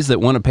countries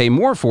that want to pay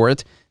more for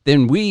it,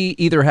 then we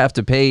either have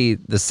to pay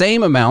the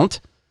same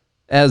amount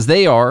as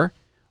they are,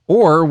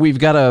 or we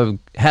got to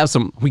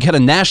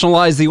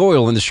nationalize the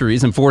oil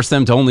industries and force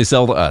them to only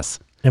sell to us.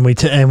 And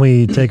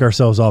we take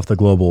ourselves off the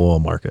global oil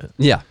market.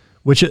 Yeah.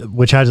 Which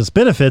has its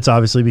benefits,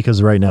 obviously,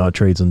 because right now it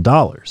trades in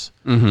dollars.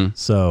 Mm-hmm.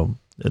 So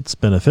it's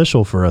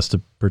beneficial for us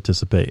to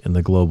participate in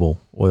the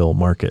global oil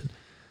market.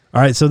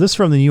 All right, so this is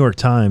from the New York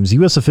Times.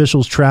 U.S.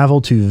 officials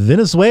travel to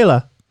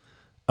Venezuela,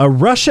 a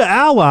Russia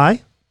ally,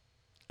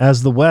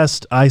 as the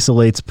West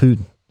isolates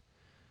Putin.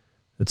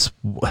 It's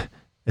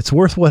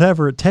worth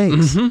whatever it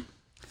takes,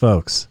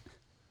 folks,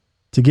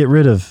 to get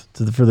rid of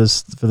for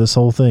this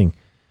whole thing.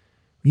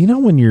 You know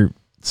when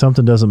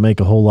something doesn't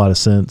make a whole lot of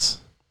sense.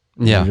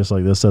 Yeah, you're just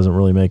like, this doesn't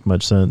really make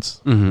much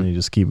sense. And you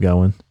just keep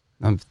going.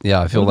 I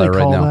feel that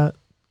right now. That?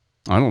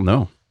 I don't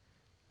know.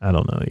 I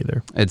don't know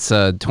either. It's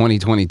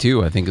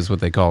 2022, I think is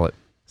what they call it.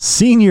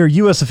 Senior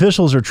U.S.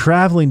 officials are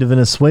traveling to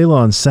Venezuela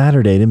on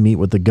Saturday to meet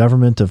with the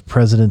government of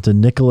President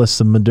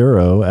Nicolas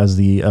Maduro as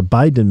the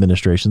Biden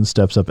administration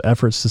steps up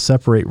efforts to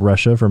separate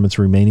Russia from its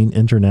remaining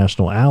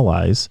international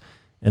allies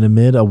and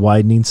amid a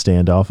widening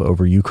standoff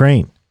over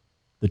Ukraine.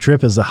 The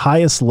trip is the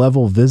highest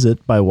level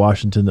visit by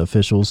Washington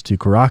officials to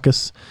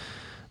Caracas,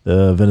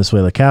 the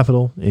Venezuela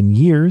capital, in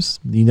years.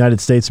 The United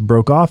States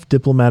broke off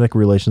diplomatic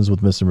relations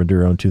with Mr.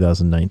 Maduro in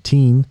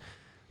 2019.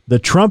 The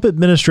Trump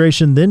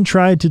administration then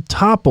tried to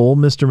topple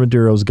Mr.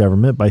 Maduro's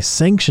government by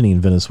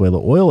sanctioning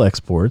Venezuela oil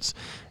exports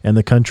and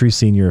the country's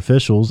senior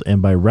officials,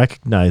 and by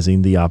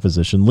recognizing the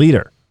opposition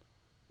leader.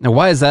 Now,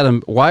 why was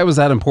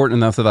that important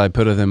enough that I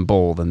put it in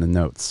bold in the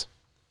notes?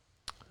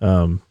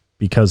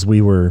 Because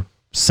we were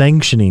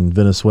sanctioning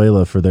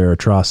Venezuela for their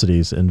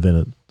atrocities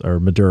in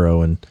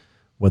Maduro and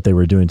what they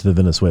were doing to the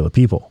Venezuela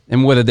people.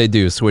 And what did they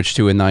do? Switch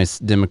to a nice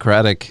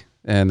democratic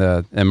and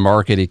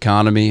market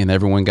economy, and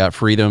everyone got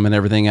freedom and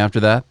everything after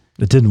that?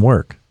 It didn't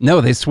work.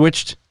 No, they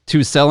switched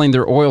to selling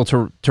their oil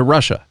to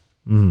Russia.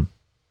 Mm.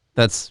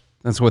 That's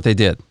what they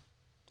did.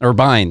 Or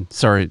buying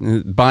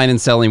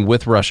and selling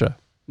with Russia.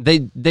 They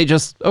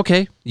just,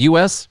 okay,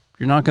 U.S.,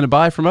 you're not going to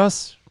buy from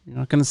us. You're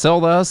not going to sell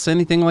to us,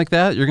 anything like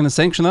that. You're going to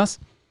sanction us.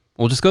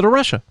 We'll just go to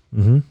Russia.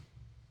 Mm-hmm.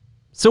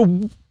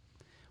 So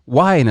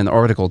why in an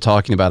article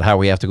talking about how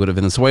we have to go to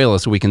Venezuela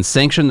so we can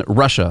sanction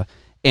Russia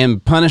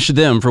and punish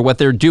them for what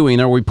they're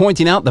doing, are we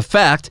pointing out the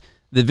fact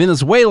that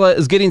Venezuela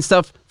is getting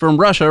stuff from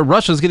Russia,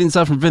 Russia's getting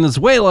stuff from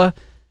Venezuela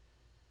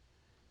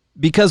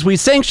because we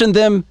sanctioned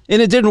them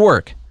and it didn't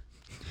work?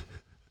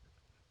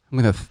 I'm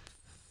going to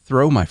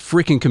throw my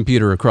freaking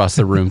computer across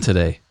the room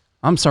today.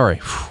 I'm sorry.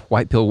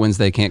 White Pill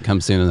Wednesday can't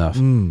come soon enough.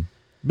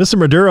 Mr.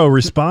 Maduro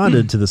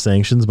responded to the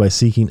sanctions by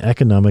seeking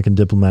economic and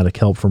diplomatic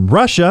help from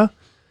Russia,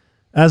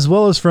 as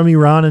well as from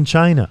Iran and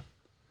China.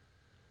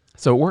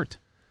 So it worked.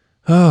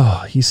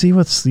 Oh, you see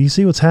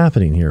what's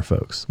happening here,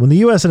 folks. When the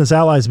U.S. and its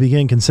allies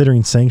began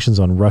considering sanctions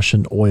on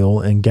Russian oil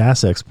and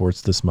gas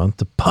exports this month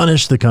to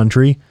punish the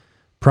country,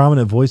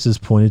 prominent voices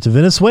pointed to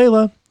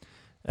Venezuela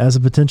as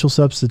a potential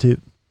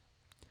substitute.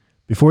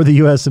 Before the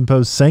U.S.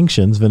 imposed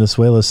sanctions,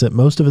 Venezuela sent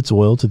most of its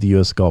oil to the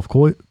U.S. Gulf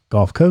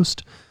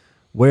Coast,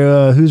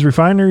 whose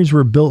refineries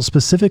were built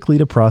specifically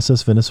to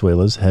process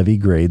Venezuela's heavy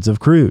grades of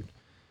crude.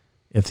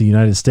 If the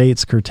United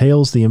States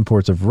curtails the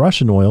imports of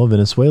Russian oil,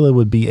 Venezuela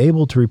would be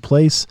able to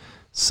replace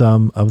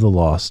some of the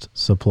lost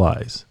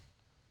supplies.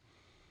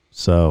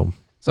 So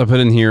I put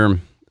in here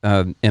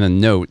in a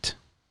note,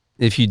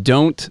 if you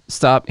don't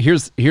stop,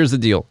 here's the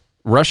deal.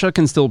 Russia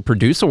can still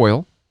produce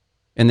oil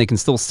and they can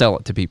still sell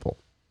it to people.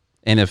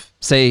 And if,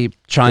 say,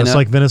 China... Just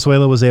like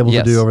Venezuela was able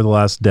to do over the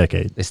last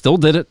decade. They still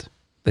did it.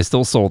 They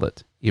still sold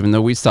it, even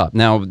though we stopped.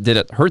 Now, did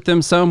it hurt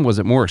them some? Was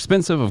it more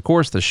expensive, of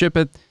course, to ship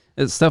it?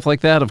 Stuff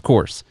like that, of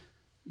course.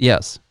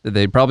 Yes. Did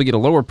they probably get a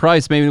lower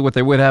price, maybe what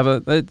they would have?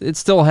 It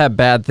still had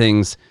bad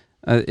things.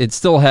 It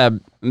still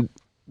had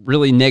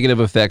really negative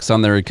effects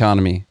on their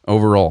economy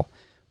overall.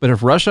 But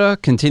if Russia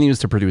continues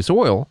to produce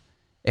oil,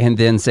 and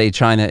then, say,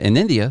 China and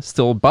India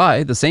still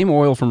buy the same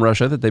oil from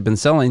Russia that they've been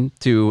selling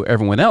to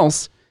everyone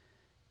else,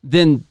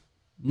 then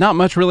not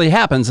much really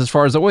happens as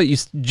far as oil. You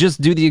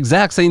just do the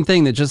exact same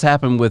thing that just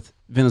happened with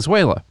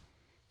Venezuela.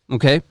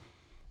 Okay?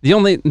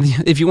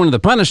 If you wanted to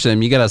punish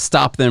them, you got to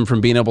stop them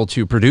from being able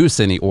to produce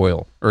any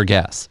oil or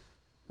gas.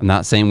 I'm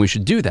not saying we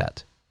should do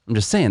that. I'm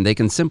just saying they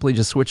can simply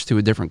just switch to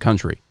a different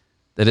country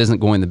that isn't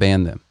going to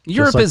ban them.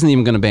 Europe isn't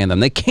even going to ban them.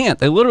 They can't.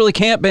 They literally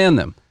can't ban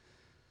them.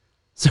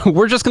 So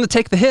we're just going to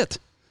take the hit.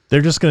 They're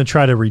just going to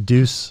try to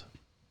reduce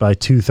by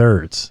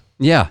 2/3.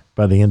 Yeah.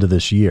 By the end of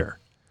this year,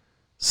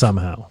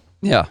 somehow.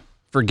 Yeah,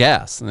 for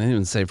gas. And they didn't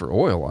even say for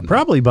oil on that.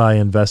 Probably by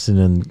investing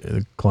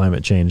in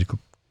climate change,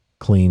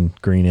 clean,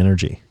 green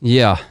energy.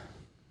 Yeah.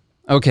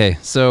 Okay,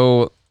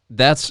 so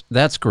that's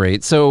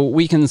great. So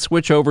we can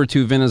switch over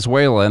to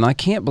Venezuela, and I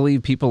can't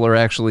believe people are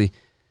actually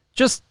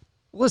just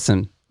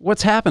listen.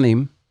 What's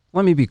happening?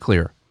 Let me be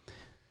clear.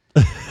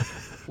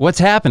 What's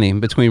happening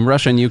between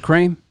Russia and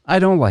Ukraine? I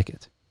don't like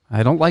it.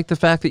 I don't like the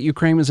fact that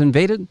Ukraine was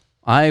invaded.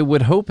 I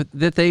would hope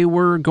that they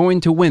were going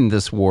to win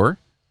this war.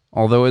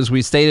 Although, as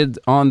we stated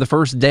on the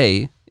first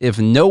day, if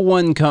no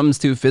one comes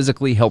to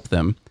physically help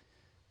them,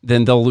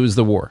 then they'll lose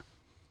the war.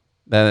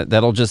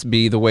 That'll just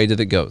be the way that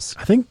it goes.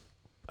 I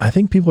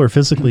think people are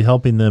physically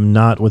helping them,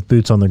 not with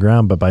boots on the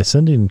ground, but by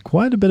sending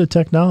quite a bit of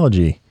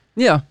technology.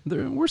 Yeah,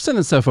 we're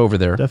sending stuff over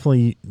there.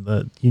 Definitely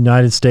the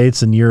United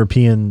States and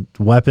European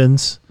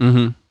weapons.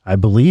 Mm-hmm. I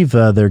believe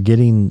they're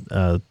getting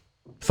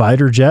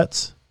fighter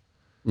jets.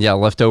 Yeah,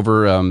 left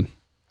over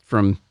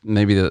from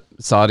maybe the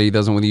Saudi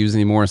doesn't want to use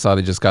anymore.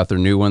 Saudi just got their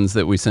new ones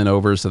that we sent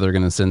over, so they're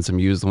going to send some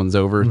used ones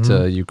over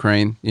to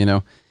Ukraine,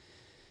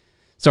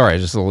 Sorry,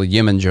 just a little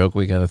Yemen joke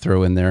we got to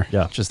throw in there,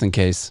 just in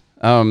case.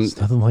 It's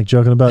nothing like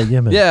joking about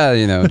Yemen.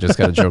 Yeah, just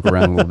got to joke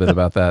around a little bit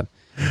about that.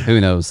 Who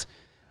knows?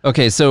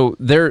 Okay, so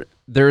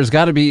there's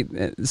got to be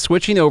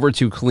switching over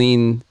to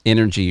clean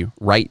energy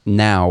right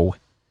now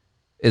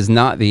is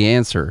not the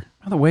answer.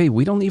 By the way,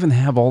 we don't even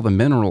have all the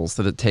minerals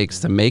that it takes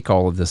to make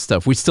all of this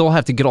stuff. We still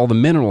have to get all the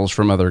minerals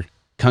from other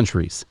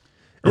countries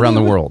around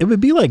the world. It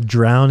would be like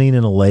drowning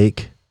in a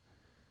lake,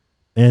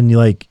 and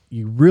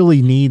you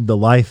really need the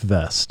life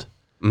vest.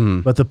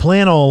 Mm-hmm. But the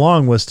plan all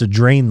along was to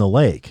drain the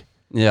lake.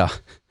 Yeah.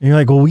 And you're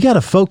like, well, we got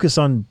to focus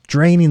on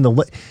draining the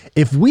lake.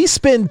 If we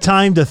spend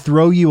time to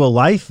throw you a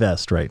life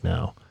vest right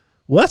now,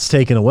 well, that's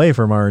taken away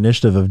from our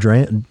initiative of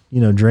draining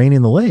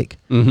the lake.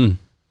 Mm-hmm.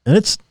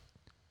 And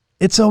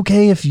it's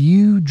okay if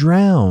you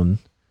drown,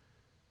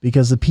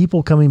 because the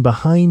people coming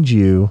behind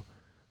you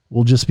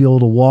will just be able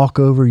to walk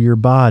over your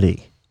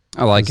body.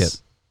 I like it.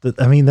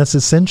 That's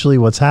essentially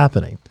what's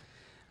happening.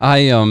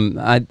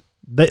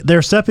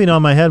 They're stepping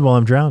on my head while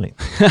I'm drowning.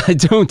 I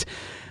don't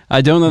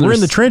understand. We're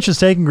in the trenches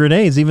taking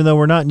grenades, even though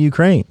we're not in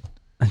Ukraine.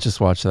 I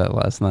just watched that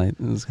last night.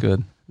 It was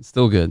good. It's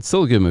still good.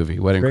 Still a good movie.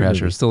 Wedding Great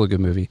Crasher. movie. Still a good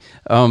movie.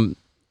 We'll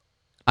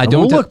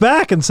look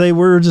back and say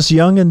we're just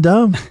young and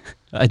dumb.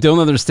 I don't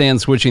understand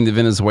switching to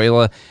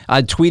Venezuela.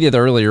 I tweeted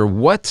earlier,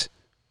 what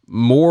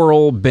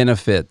moral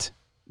benefit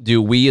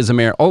do we as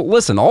Americans... Oh,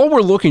 listen, all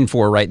we're looking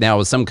for right now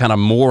is some kind of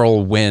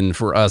moral win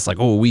for us. Like,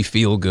 we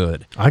feel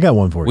good. I got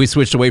one for you. We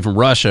switched away from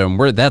Russia, and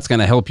that's going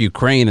to help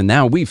Ukraine, and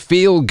now we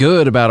feel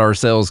good about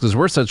ourselves because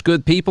we're such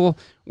good people.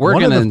 We're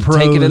going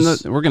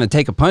to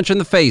take a punch in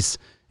the face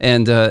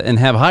and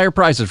have higher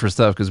prices for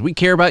stuff because we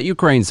care about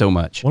Ukraine so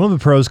much. One of the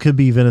pros could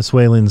be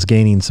Venezuelans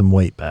gaining some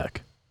weight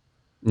back.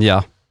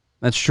 Yeah,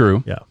 that's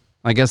true. Yeah.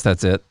 I guess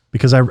that's it.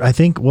 Because I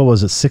think, what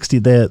was it, 60?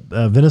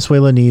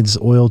 Venezuela needs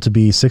oil to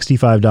be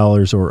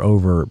 $65 or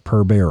over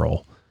per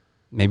barrel.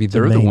 Maybe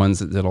they're the ones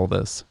that did all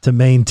this. To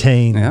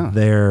maintain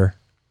their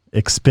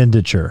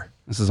expenditure.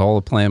 This is all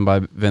a plan by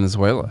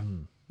Venezuela.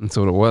 That's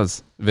what it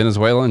was.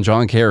 Venezuela and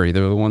John Kerry,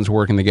 they're the ones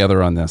working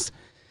together on this.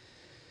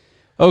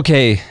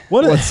 Okay,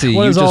 let's see.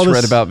 You just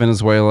read about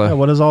Venezuela. Yeah,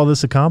 what does all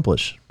this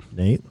accomplish,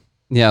 Nate?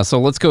 Yeah, so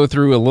let's go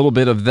through a little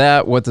bit of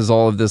that. What does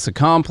all of this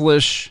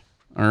accomplish?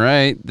 All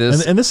right.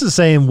 And this is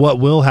saying what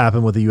will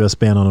happen with the U.S.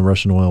 ban on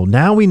Russian oil.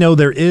 Now we know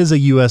there is a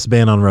U.S.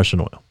 ban on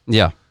Russian oil.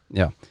 Yeah.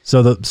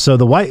 So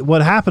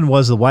what happened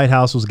was the White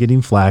House was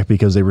getting flack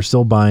because they were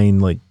still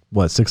buying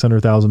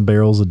 600,000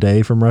 barrels a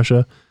day from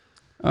Russia.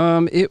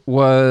 It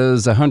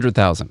was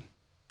 100,000.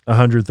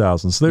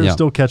 100,000. So they were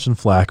still catching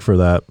flack for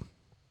that.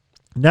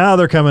 Now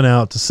they're coming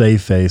out to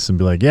save face and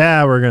be like,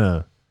 yeah, we're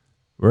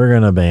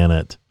gonna ban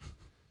it.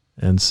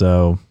 And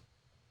so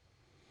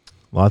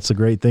lots of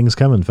great things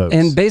coming, folks.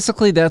 And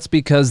basically that's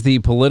because the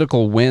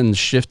political winds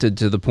shifted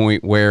to the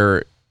point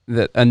where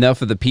that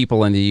enough of the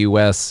people in the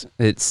U.S.,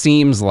 it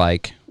seems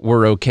like,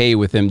 we're okay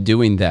with them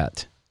doing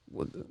that.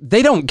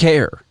 They don't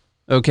care.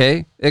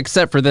 okay,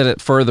 except for that it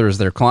furthers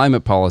their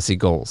climate policy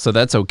goals. So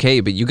that's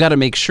okay, but you got to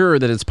make sure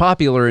that it's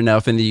popular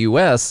enough in the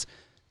U.S.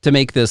 to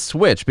make this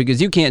switch,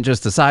 because you can't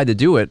just decide to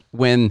do it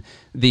when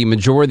the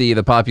majority of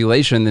the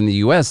population in the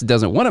U.S.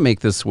 doesn't want to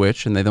make this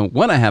switch and they don't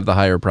want to have the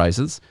higher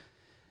prices.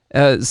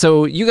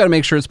 So you got to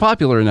make sure it's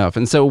popular enough.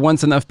 And so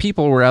once enough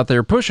people were out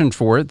there pushing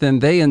for it, then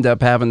they end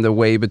up having to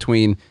weigh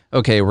between,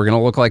 okay, we're going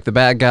to look like the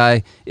bad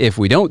guy if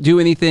we don't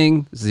do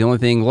anything. This is the only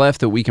thing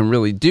left that we can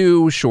really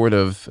do, short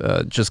of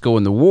just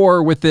going to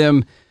war with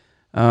them.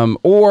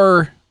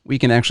 Or we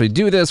can actually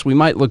do this. We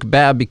might look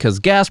bad because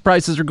gas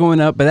prices are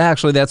going up, but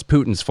actually that's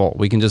Putin's fault.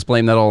 We can just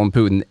blame that all on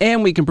Putin.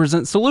 And we can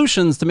present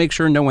solutions to make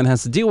sure no one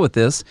has to deal with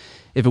this.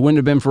 If it wouldn't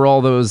have been for all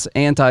those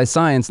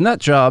anti-science nut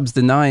jobs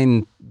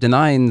denying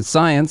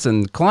science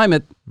and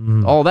climate,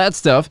 all that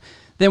stuff,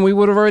 then we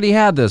would have already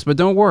had this. But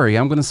don't worry,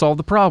 I'm going to solve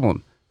the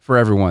problem for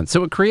everyone.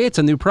 So it creates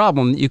a new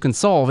problem that you can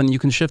solve, and you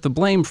can shift the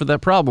blame for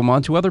that problem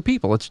onto other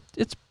people.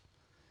 It's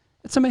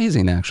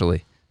amazing,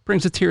 actually.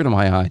 Brings a tear to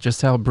my eye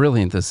just how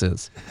brilliant this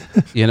is,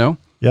 you know?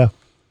 Yeah.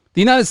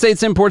 The United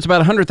States imports about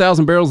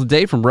 100,000 barrels a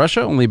day from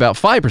Russia, only about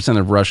 5%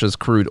 of Russia's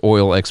crude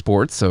oil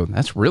exports. So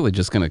that's really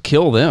just going to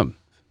kill them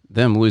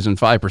losing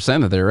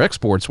 5% of their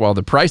exports while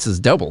the price has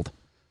doubled.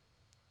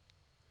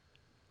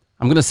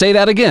 I'm going to say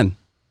that again.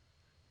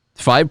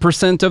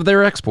 5% of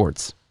their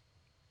exports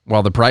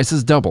while the price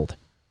has doubled.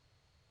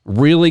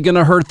 Really going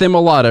to hurt them a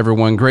lot,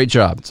 everyone. Great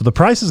job. So the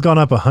price has gone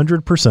up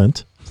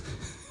 100%.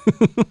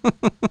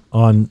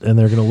 And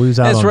they're going to lose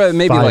out. That's on right.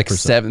 Maybe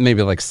 5%.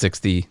 Maybe like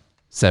 60,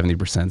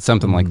 70%,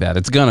 something like that.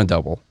 It's going to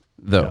double,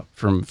 though.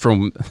 Yeah.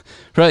 From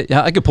right.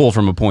 Yeah, I could pull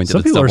from a point that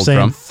it's doubled from.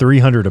 Some people are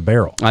saying $300 a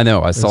barrel. I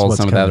know. I saw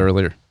some of that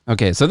earlier.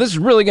 Okay, so this is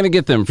really going to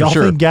get them for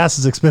sure. Y'all think gas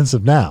is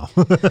expensive now?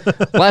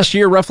 Last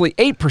year, roughly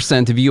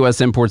 8% of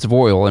U.S. imports of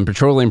oil and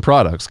petroleum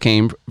products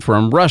came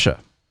from Russia.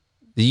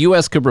 The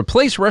U.S. could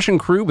replace Russian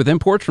crude with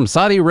imports from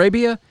Saudi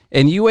Arabia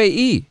and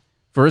UAE.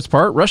 For its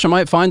part, Russia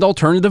might find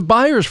alternative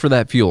buyers for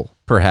that fuel,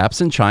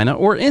 perhaps in China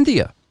or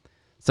India.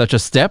 Such a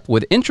step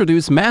would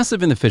introduce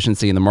massive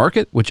inefficiency in the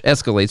market, which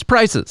escalates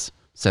prices,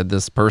 said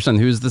this person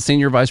who's the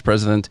senior vice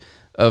president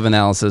of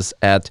analysis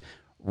at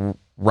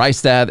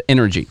Rystad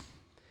Energy.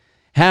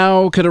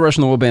 How could a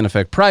Russian oil ban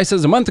affect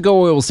prices? A month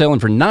ago, oil was selling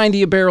for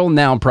 $90 a barrel.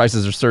 Now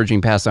prices are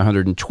surging past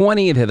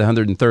 $120. It hit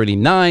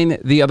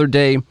 $139 the other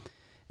day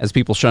as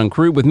people shun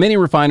crude, with many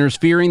refiners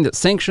fearing that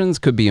sanctions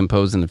could be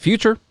imposed in the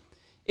future.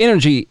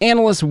 Energy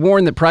analysts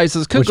warn that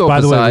prices could go up.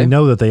 By the way, we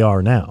know that they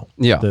are now.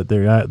 Yeah. That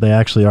they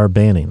actually are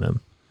banning them.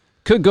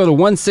 Could go to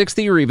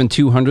 $160 or even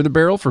 $200 a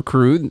barrel for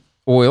crude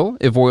oil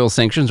if oil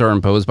sanctions are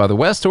imposed by the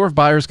West, or if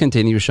buyers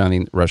continue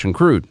shunning Russian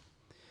crude.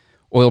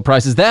 Oil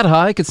prices that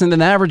high could send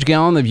an average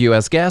gallon of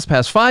U.S. gas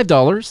past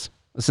 $5,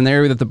 a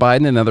scenario that the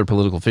Biden and other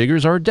political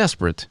figures are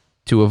desperate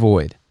to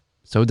avoid.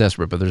 So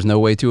desperate, but there's no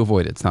way to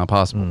avoid it. It's not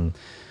possible.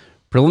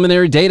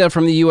 Preliminary data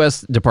from the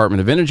U.S. Department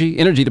of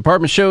Energy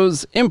Department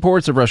shows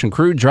imports of Russian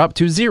crude dropped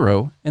to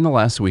 0 in the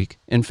last week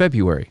in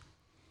February.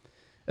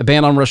 A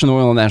ban on Russian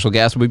oil and natural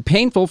gas will be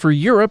painful for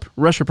Europe.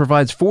 Russia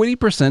provides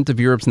 40% of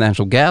Europe's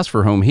natural gas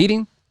for home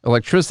heating,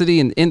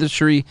 electricity, and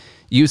industry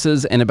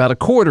uses, and about a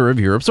quarter of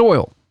Europe's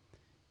oil.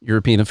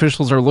 European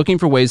officials are looking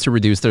for ways to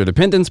reduce their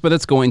dependence, but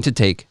it's going to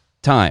take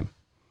time.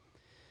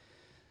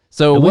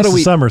 So At least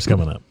the summer's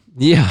coming up.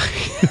 Yeah.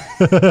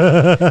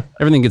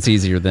 Everything gets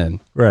easier then.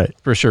 Right.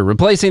 For sure.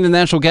 Replacing the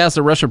natural gas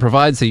that Russia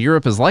provides to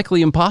Europe is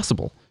likely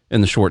impossible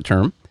in the short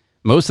term.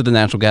 Most of the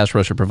natural gas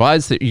Russia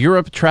provides to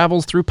Europe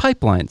travels through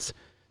pipelines.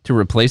 To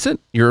replace it,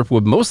 Europe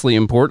would mostly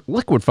import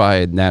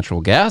liquefied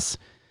natural gas.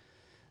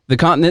 The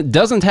continent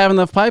doesn't have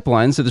enough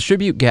pipelines to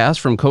distribute gas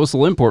from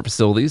coastal import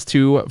facilities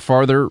to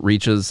farther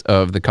reaches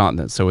of the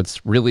continent. So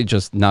it's really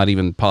just not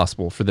even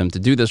possible for them to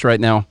do this right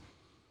now.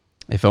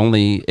 If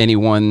only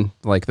anyone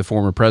like the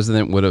former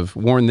president would have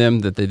warned them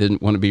that they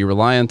didn't want to be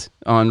reliant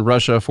on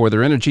Russia for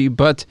their energy,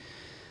 but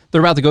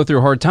they're about to go through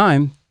a hard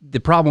time. The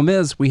problem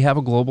is we have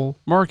a global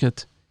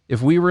market.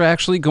 If we were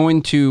actually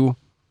going to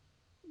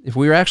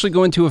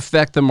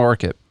affect the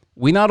market,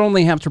 we not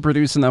only have to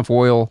produce enough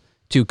oil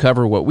to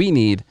cover what we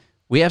need,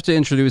 we have to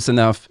introduce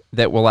enough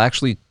that will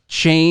actually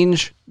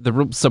change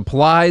the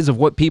supplies of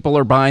what people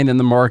are buying in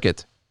the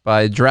market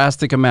by a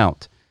drastic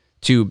amount.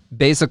 To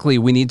basically,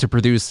 we need to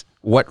produce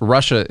what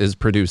Russia is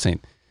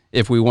producing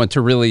if we want to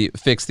really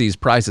fix these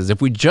prices.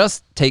 If we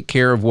just take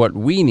care of what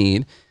we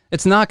need,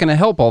 it's not going to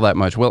help all that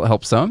much. Will it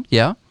help some?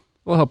 Yeah,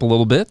 it'll help a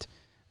little bit.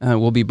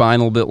 We'll be buying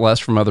a little bit less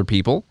from other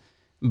people.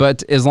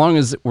 But as long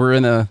as we're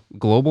in a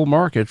global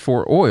market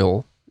for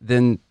oil,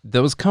 then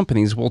those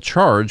companies will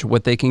charge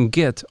what they can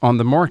get on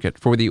the market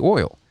for the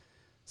oil.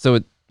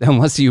 So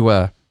unless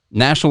you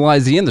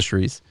nationalize the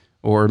industries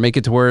or make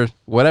it to where,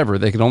 whatever,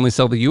 they can only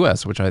sell the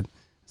U.S., which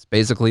it's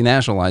basically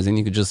nationalizing.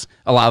 You could just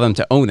allow them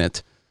to own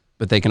it,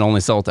 but they can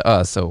only sell it to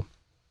us. So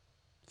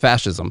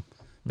fascism,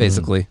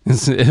 basically,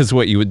 is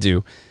what you would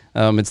do.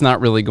 It's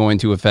not really going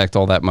to affect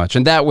all that much.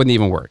 And that wouldn't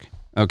even work,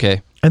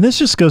 okay? And this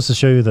just goes to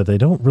show you that they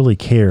don't really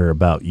care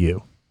about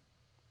you.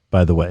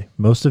 By the way,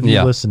 most of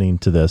you listening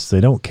to this, they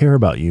don't care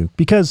about you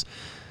because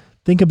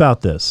think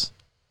about this.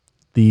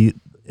 The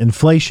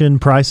inflation,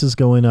 prices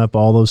going up,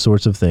 all those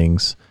sorts of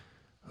things.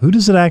 Who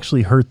does it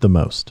actually hurt the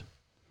most?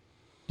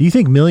 Do you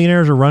think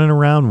millionaires are running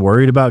around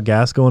worried about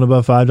gas going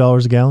above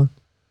 $5 a gallon?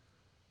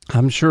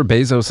 I'm sure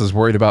Bezos is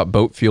worried about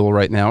boat fuel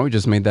right now. He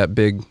just made that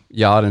big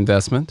yacht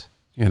investment,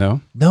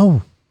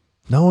 No,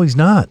 he's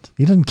not.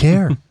 He doesn't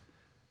care.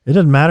 It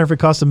doesn't matter if it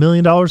costs $1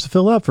 million to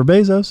fill up for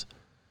Bezos.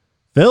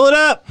 Fill it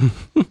up.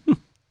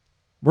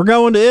 We're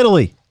going to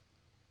Italy.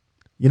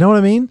 You know what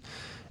I mean?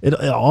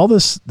 All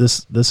this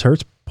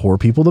hurts poor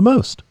people the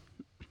most.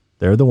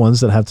 They're the ones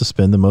that have to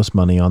spend the most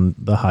money on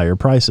the higher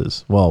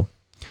prices. Well,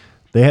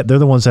 they're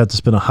the ones that have to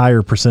spend a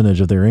higher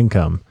percentage of their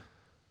income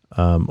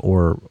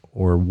or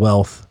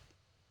wealth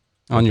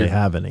if they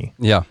have any.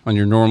 Yeah, on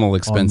your normal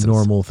expenses. On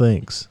normal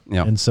things.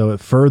 Yeah. And so it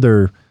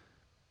further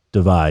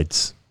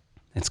divides.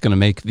 It's going to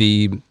make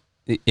the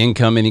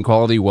income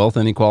inequality, wealth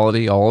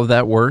inequality, all of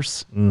that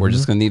worse. Mm-hmm. We're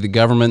just going to need the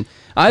government.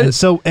 But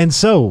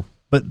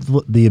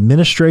the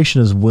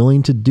administration is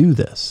willing to do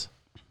this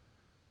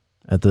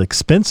at the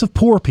expense of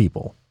poor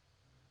people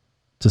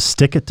to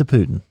stick it to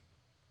Putin.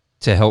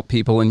 To help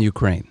people in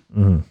Ukraine.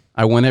 Mm-hmm.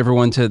 I want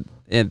everyone to,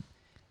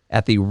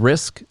 at the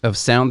risk of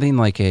sounding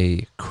like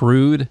a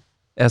crude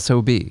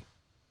SOB.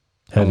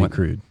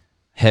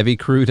 Heavy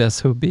crude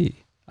SOB.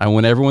 I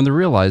want everyone to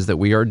realize that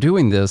we are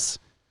doing this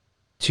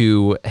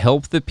to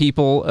help the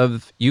people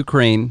of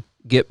Ukraine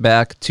get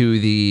back to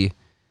the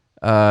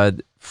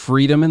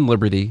freedom and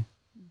liberty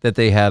that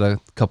they had a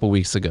couple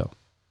weeks ago,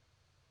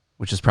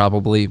 which is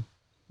probably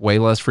way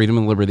less freedom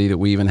and liberty that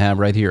we even have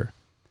right here.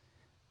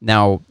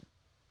 Now,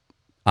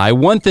 I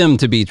want them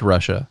to beat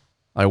Russia.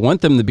 I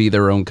want them to be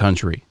their own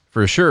country,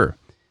 for sure.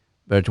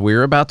 But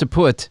we're about to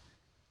put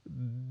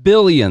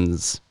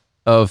billions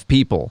of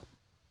people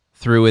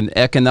through an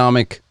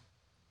economic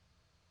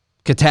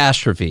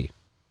catastrophe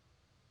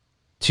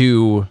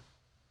to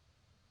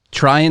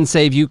try and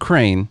save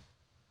Ukraine,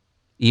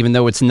 even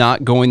though it's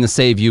not going to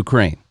save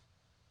Ukraine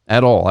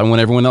at all. I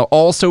want everyone to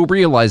also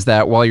realize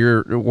that while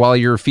you're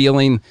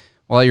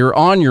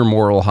on your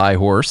moral high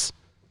horse.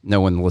 No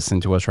one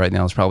listening to us right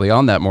now is probably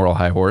on that moral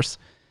high horse.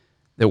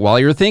 That while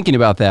you're thinking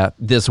about that,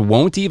 this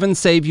won't even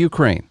save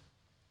Ukraine.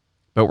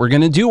 But we're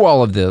going to do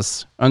all of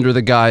this under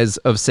the guise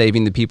of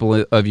saving the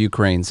people of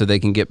Ukraine so they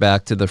can get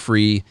back to the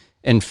free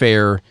and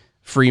fair,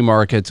 free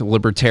market,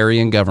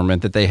 libertarian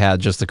government that they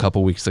had just a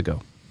couple weeks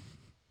ago.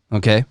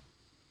 Okay?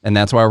 And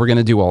that's why we're going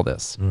to do all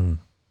this. Mm.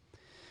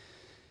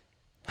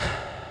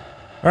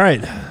 All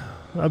right.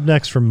 Up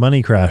next from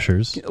Money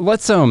Crashers.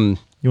 Let's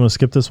You want to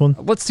skip this one?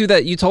 Let's do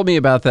that. You told me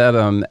about that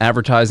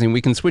advertising.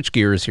 We can switch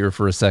gears here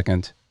for a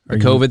second. The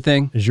COVID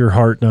thing. Is your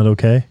heart not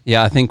okay?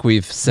 Yeah, I think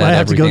we've said I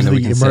have to go everything to that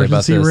we the can say about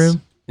emergency this.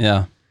 room.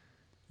 Yeah.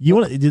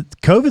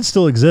 COVID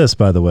still exists,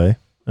 by the way.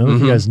 I don't know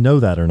if you guys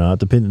know that or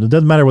not. It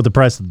doesn't matter what the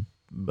price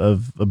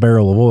of a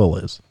barrel of oil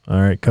is.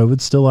 All right,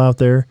 COVID's still out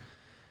there,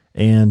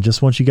 and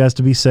just want you guys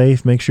to be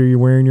safe. Make sure you're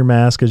wearing your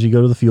mask as you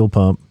go to the fuel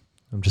pump.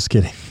 I'm just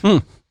kidding.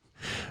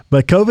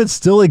 But COVID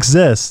still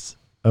exists.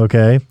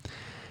 Okay.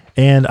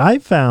 And I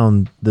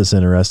found this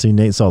interesting.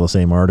 Nate saw the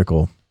same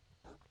article.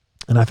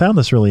 And I found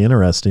this really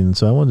interesting.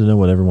 So I wanted to know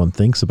what everyone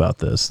thinks about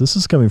this. This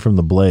is coming from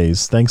The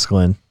Blaze. Thanks,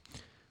 Glenn.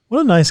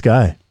 What a nice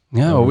guy.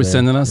 Yeah, always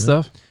sending us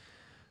stuff.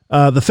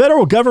 The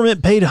federal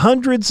government paid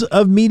hundreds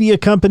of media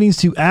companies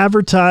to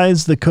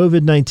advertise the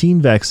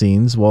COVID-19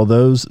 vaccines, while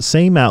those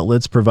same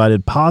outlets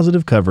provided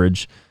positive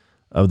coverage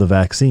of the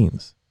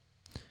vaccines.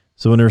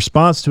 So in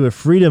response to a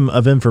Freedom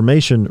of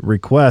Information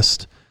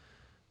request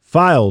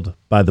filed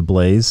by The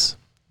Blaze,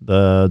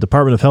 the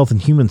Department of Health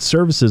and Human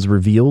Services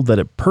revealed that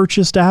it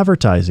purchased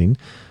advertising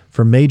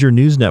from major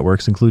news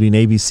networks, including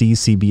ABC,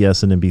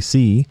 CBS, and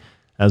NBC,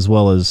 as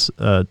well as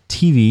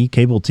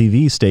cable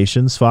TV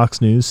stations, Fox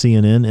News,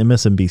 CNN,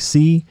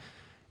 MSNBC,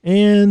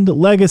 and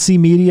legacy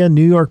media,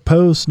 New York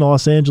Post,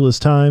 Los Angeles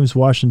Times,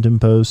 Washington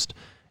Post,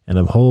 and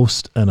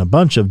a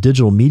bunch of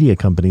digital media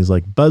companies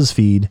like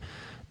BuzzFeed,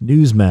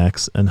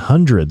 Newsmax, and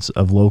hundreds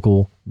of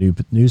local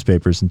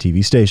newspapers and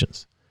TV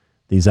stations.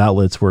 These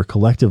outlets were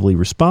collectively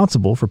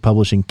responsible for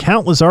publishing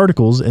countless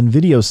articles and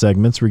video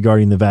segments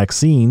regarding the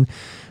vaccine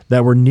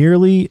that were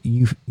nearly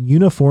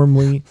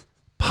uniformly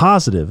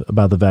positive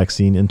about the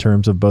vaccine in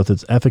terms of both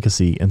its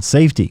efficacy and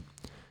safety.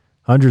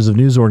 Hundreds of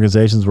news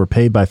organizations were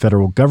paid by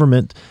federal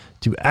government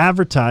to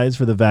advertise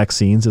for the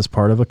vaccines as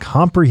part of a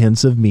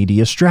comprehensive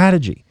media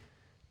strategy.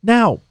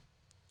 Now,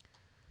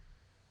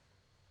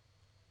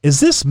 is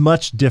this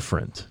much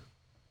different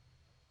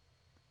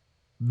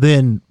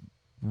than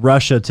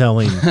Russia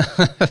telling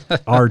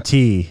RT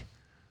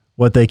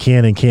what they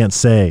can and can't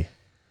say?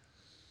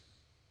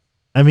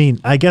 I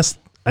mean, I guess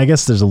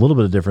there's a little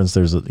bit of difference.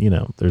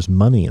 There's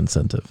money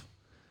incentive.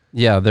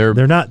 Yeah,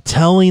 they're not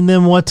telling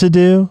them what to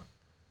do,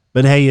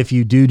 but hey, if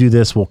you do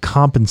this, we'll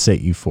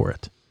compensate you for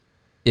it.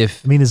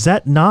 Is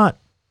that not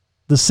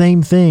the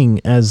same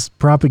thing as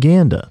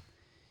propaganda?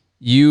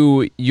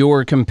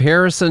 Your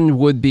comparison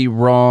would be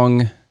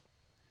wrong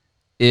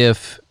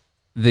if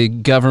the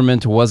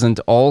government wasn't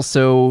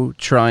also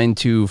trying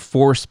to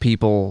force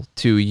people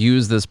to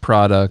use this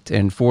product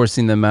and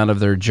forcing them out of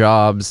their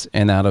jobs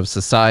and out of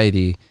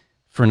society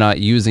for not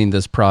using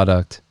this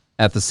product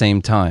at the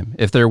same time.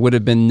 If there would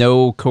have been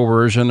no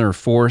coercion or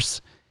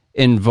force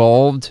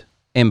involved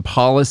and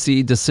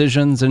policy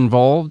decisions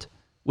involved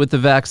with the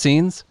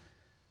vaccines,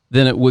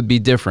 then it would be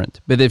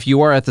different. But if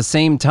you are at the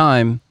same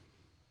time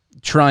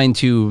trying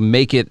to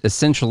make it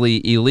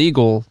essentially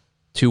illegal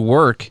to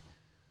work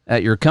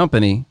at your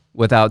company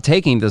without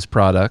taking this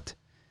product,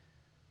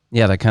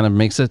 yeah, that kind of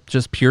makes it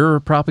just pure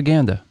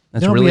propaganda.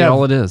 That's really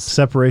all it is.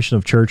 Separation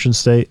of church and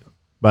state.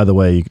 By the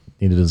way, you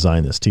need to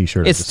design this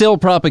T-shirt. It's still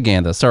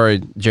propaganda.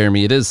 Sorry,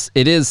 Jeremy. It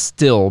is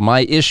still.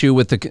 My issue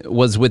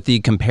was with the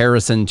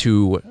comparison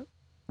to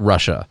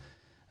Russia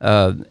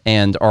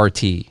and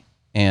RT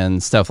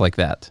and stuff like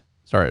that.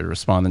 Sorry,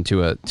 responding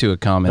to a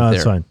comment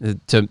there.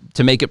 That's fine.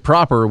 To make it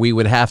proper, we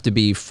would have to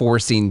be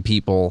forcing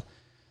people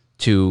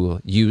to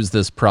use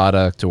this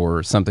product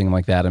or something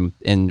like that,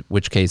 in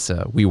which case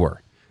we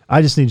were.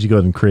 I just need you to go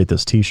ahead and create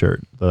this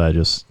T-shirt that I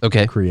just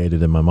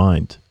created in my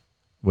mind,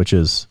 which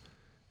is,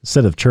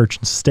 instead of church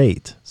and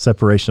state,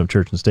 separation of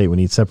church and state, we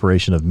need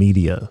separation of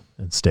media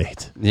and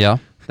state. Yeah,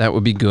 that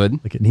would be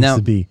good. Like it needs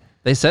to be.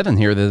 They said in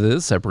here that it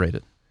is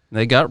separated.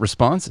 They got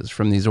responses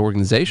from these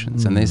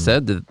organizations, and they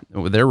said that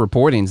their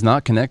reporting is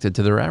not connected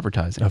to their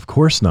advertising. Of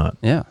course not.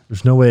 Yeah.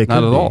 There's no way it could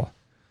be. Not at all.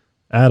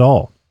 At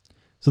all.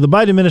 So the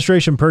Biden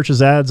administration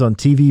purchased ads on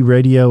TV,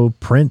 radio,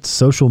 print,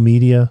 social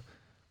media.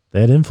 They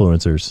had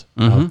influencers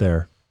out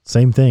there.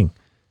 Same thing.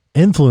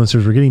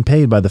 Influencers were getting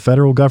paid by the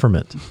federal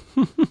government.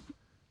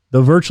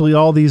 Though virtually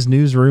all these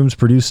newsrooms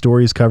produce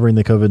stories covering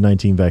the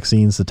COVID-19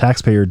 vaccines, the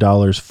taxpayer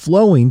dollars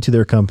flowing to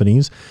their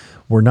companies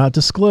were not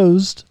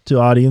disclosed to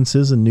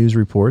audiences and news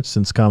reports,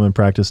 since common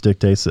practice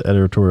dictates that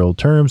editorial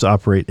terms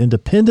operate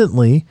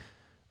independently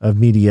of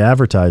media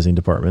advertising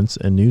departments,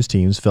 and news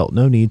teams felt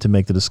no need to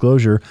make the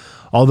disclosure,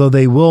 although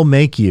they will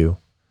make you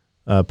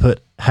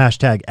put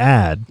hashtag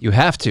ad. You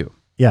have to.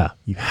 Yeah,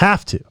 you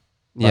have to,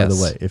 by the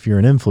way, if you're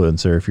an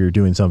influencer, if you're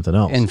doing something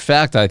else. In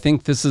fact, I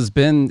think this has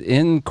been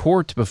in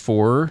court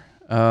before.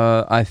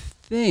 I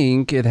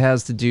think it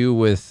has to do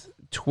with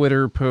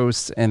Twitter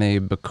posts and a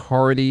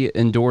Bacardi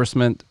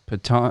endorsement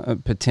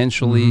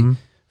potentially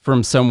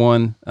from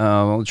someone.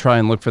 I'll try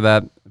and look for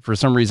that. For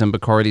some reason,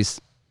 Bacardi's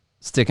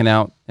sticking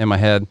out in my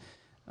head.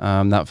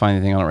 I'm not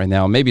finding anything on it right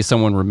now. Maybe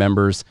someone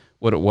remembers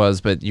what it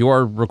was, but you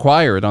are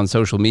required on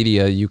social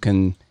media. You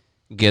can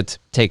get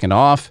taken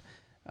off.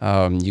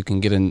 You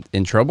can get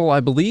in trouble, I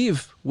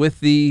believe,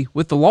 with the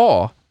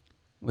law,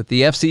 with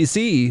the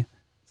FCC,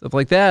 stuff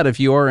like that, if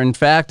you are in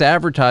fact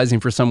advertising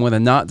for someone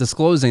and not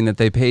disclosing that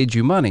they paid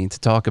you money to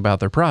talk about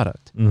their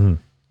product.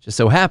 Just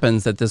so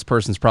happens that this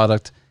person's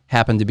product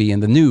happened to be in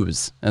the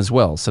news as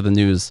well. So the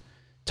news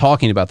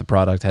talking about the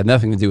product had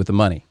nothing to do with the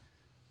money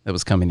that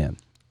was coming in.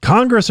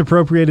 Congress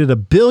appropriated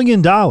 $1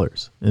 billion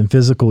in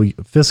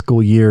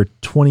fiscal year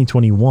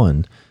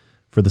 2021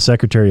 for the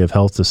Secretary of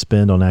Health to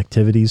spend on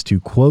activities to,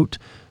 quote,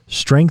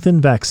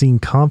 strengthen vaccine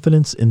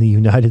confidence in the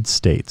United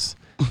States.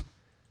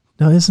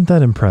 Now, isn't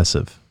that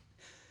impressive?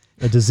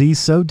 A disease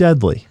so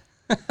deadly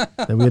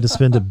that we had to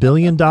spend $1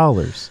 billion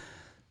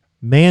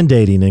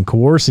mandating and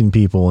coercing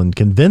people and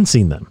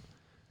convincing them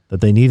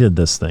that they needed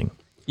this thing.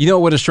 You know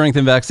what would have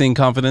strengthened vaccine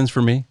confidence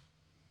for me?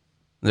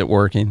 Is it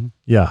working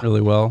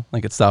really well?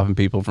 Like it's stopping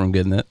people from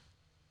getting it?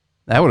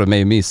 That would have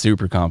made me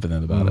super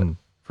confident about it,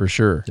 for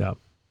sure. Yeah.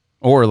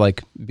 Or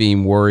like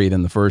being worried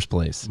in the first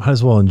place. Might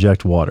as well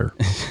inject water.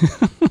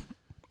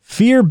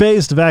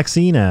 Fear-based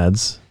vaccine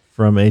ads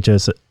from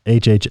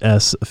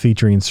HHS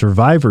featuring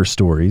survivor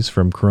stories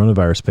from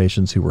coronavirus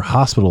patients who were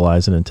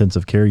hospitalized in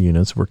intensive care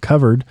units were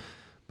covered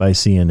by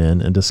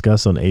CNN and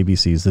discussed on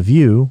ABC's The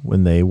View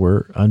when they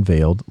were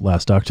unveiled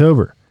last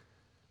October.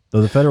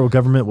 Though the federal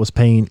government was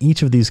paying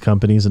each of these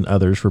companies and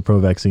others for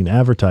pro-vaccine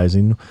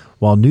advertising,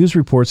 while news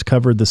reports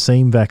covered the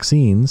same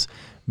vaccines,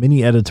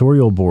 many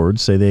editorial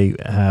boards say they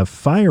have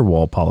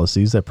firewall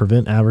policies that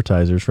prevent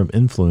advertisers from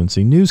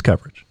influencing news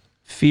coverage.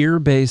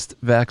 Fear-based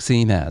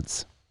vaccine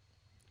ads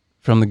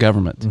from the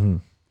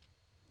government.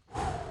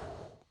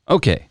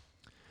 Okay.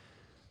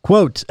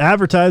 Quote,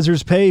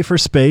 advertisers pay for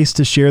space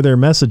to share their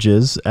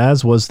messages,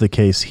 as was the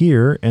case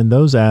here, and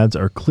those ads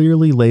are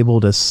clearly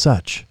labeled as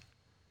such.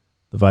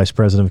 The vice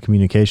president of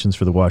communications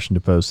for the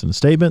Washington Post in a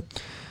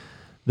statement,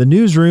 the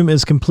newsroom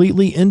is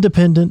completely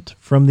independent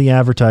from the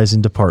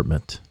advertising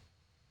department.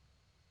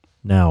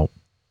 Now,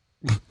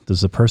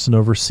 does the person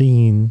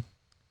overseeing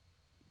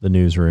the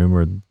newsroom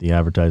or the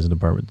advertising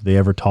department, do they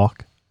ever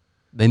talk?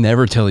 They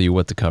never tell you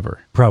what to cover.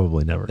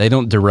 Probably never. They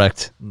don't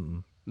direct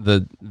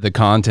the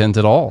content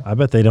at all. I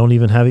bet they don't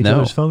even have each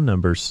other's phone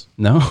numbers.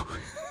 No.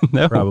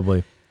 No.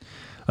 Probably.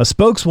 A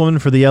spokeswoman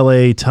for the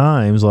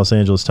Los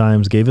Angeles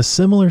Times, gave a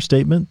similar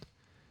statement.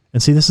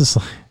 And see, this is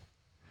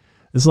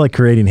like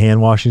creating hand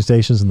washing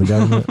stations in the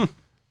government.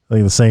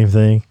 Like the same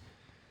thing.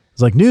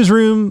 It's like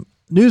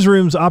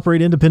newsrooms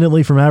operate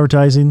independently from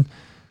advertising.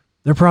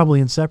 They're probably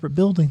in separate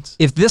buildings.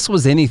 If this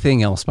was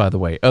anything else, by the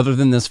way, other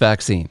than this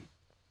vaccine,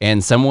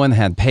 and someone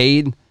had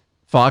paid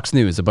Fox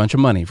News a bunch of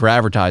money for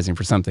advertising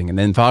for something, and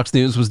then Fox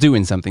News was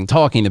doing something,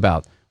 talking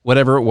about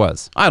whatever it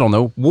was. I don't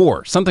know,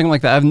 war, something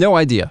like that. I have no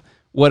idea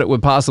what it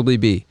would possibly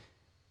be.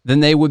 Then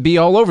they would be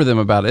all over them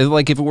about it.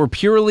 Like if it were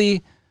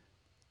purely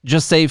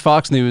just say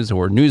Fox News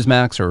or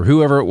Newsmax or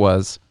whoever it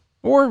was,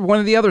 or one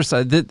of the other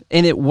side,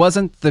 and it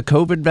wasn't the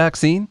COVID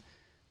vaccine,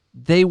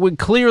 they would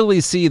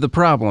clearly see the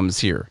problems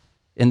here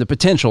and the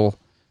potential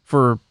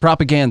for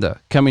propaganda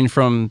coming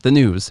from the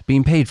news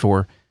being paid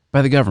for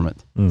by the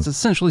government. It's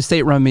essentially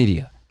state-run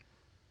media.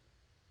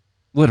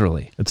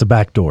 Literally. It's a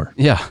backdoor.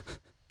 Yeah.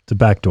 It's a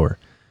backdoor.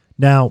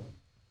 Now,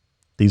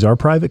 these are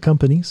private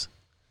companies.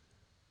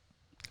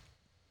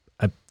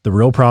 The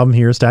real problem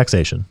here is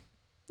taxation.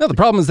 No, the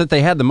problem is that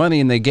they had the money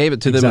and they gave it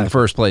to them in the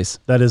first place.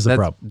 That is the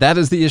problem. That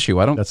is the issue.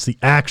 That's the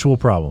actual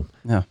problem.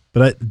 Yeah.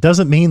 But it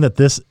doesn't mean that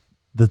this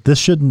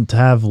shouldn't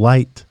have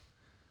light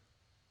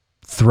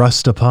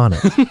thrust upon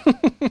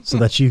it so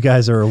that you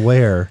guys are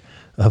aware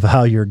of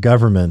how your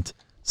government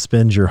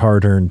spends your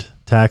hard-earned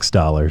tax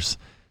dollars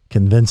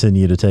convincing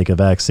you to take a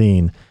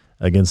vaccine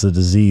against a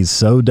disease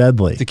so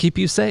deadly. To keep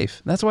you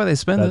safe. That's why they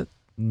spend it.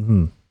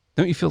 Mm-hmm.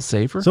 Don't you feel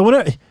safer?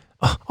 So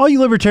all you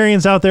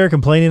libertarians out there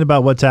complaining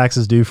about what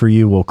taxes do for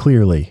you, well,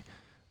 clearly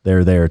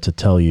they're there to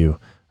tell you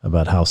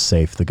about how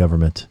safe the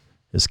government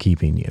is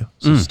keeping you.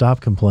 So stop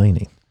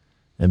complaining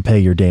and pay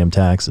your damn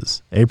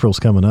taxes. April's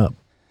coming up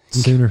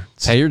sooner.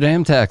 Pay your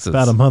damn taxes.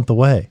 About a month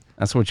away.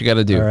 That's what you got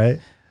to do. All right.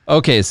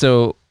 Okay,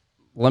 so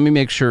let me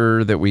make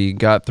sure that we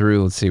got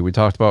through. Let's see. We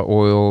talked about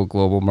oil,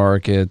 global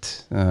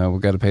market.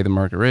 We've got to pay the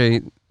market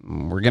rate.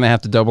 We're going to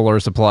have to double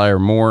our supply or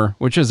more,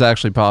 which is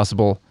actually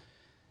possible.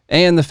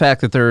 And the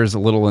fact that there is a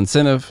little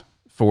incentive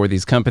for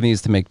these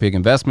companies to make big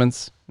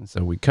investments. And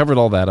so we covered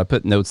all that. I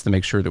put notes to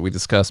make sure that we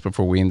discussed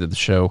before we ended the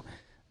show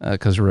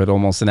because we're at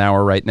almost an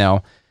hour right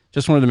now.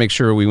 Just wanted to make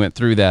sure we went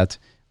through that.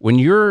 When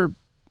you're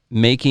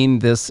making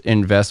this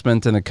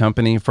investment in a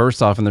company,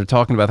 first off, and they're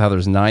talking about how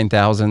there's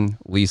 9,000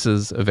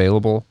 leases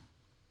available,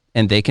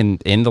 and they can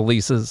end the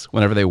leases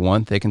whenever they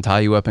want. They can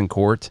tie you up in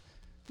court.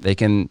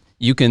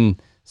 You can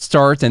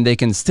start, and they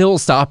can still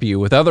stop you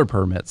with other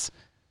permits,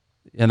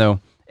 and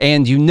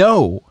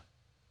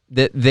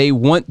that they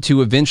want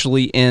to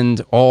eventually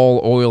end all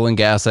oil and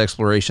gas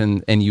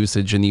exploration and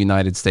usage in the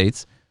United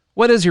States.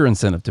 What is your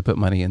incentive to put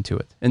money into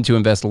it and to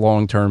invest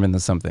long-term into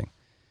something?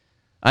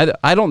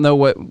 I don't know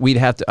what we'd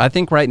have to. I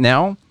think right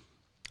now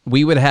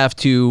we would have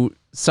to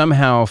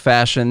somehow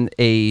fashion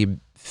a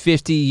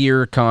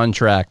 50-year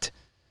contract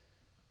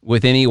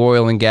with any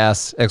oil and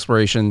gas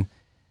exploration,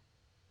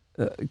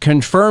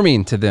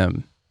 confirming to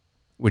them,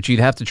 which you'd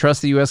have to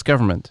trust the U.S.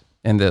 government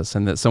in this,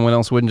 and that someone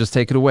else wouldn't just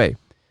take it away.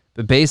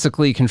 But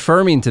basically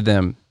confirming to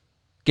them,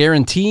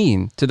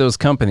 guaranteeing to those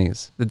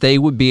companies that they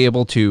would be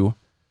able to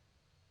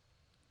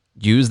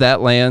use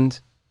that land,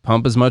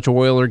 pump as much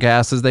oil or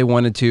gas as they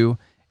wanted to,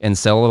 and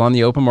sell it on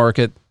the open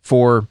market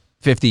for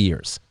 50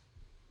 years.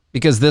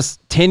 Because this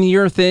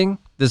 10-year thing,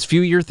 this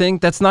few-year thing,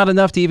 that's not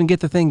enough to even get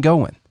the thing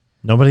going.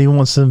 Nobody even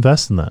wants to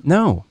invest in that.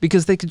 No,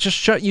 because they could just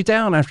shut you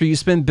down after you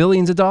spend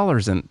billions of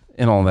dollars in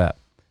all that.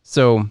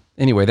 So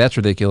anyway, that's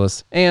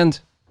ridiculous. And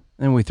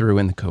then we threw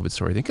in the COVID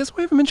story thing because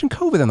we haven't mentioned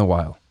COVID in a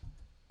while.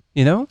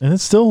 And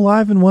it's still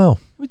alive and well.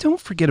 We don't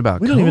forget about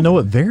COVID. We don't even know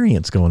what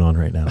variant's going on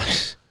right now.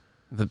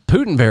 The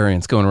Putin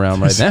variant's going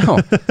around right now.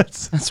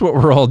 That's what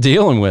we're all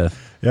dealing with.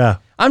 Yeah.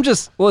 I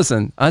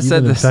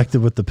said this.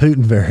 Infected with the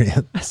Putin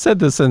variant. I said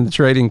this in the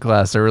trading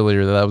class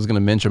earlier that I was going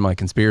to mention my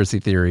conspiracy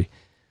theory.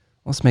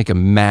 Let's make a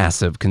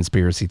massive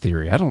conspiracy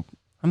theory. I'm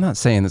not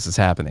saying this is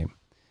happening,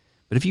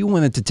 but if you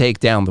wanted to take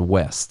down the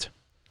West,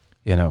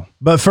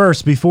 But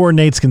first, before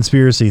Nate's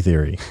conspiracy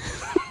theory,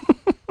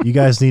 you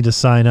guys need to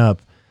sign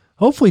up.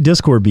 Hopefully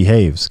Discord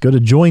behaves. Go to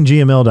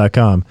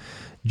joingml.com.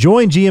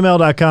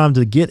 Joingml.com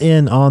to get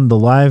in on the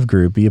live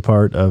group, be a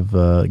part of,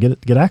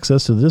 get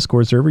access to the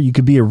Discord server. You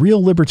could be a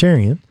real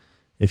libertarian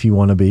if you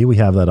want to be. We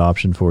have that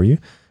option for you.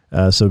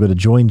 So go to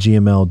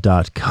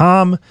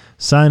joingml.com,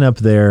 sign up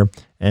there,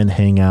 and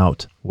hang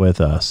out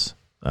with us.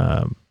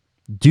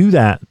 Do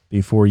that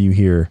before you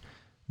hear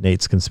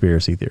Nate's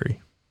conspiracy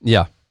theory.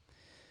 Yeah.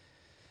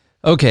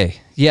 Okay.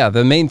 Yeah,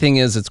 the main thing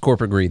is it's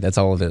corporate greed. That's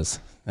all it is.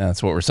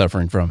 That's what we're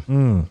suffering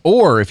from.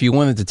 Or if you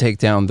wanted to take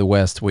down the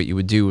West, what you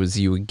would do is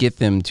you would get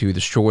them to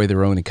destroy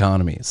their own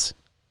economies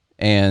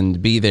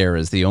and be there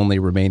as the only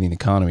remaining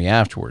economy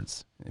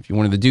afterwards. If you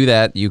wanted to do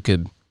that, you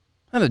could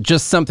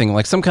just something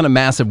like some kind of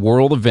massive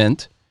world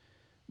event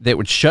that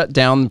would shut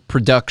down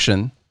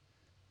production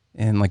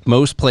in like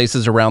most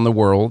places around the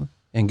world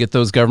and get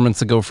those governments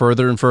to go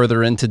further and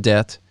further into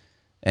debt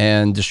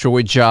and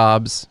destroy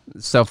jobs,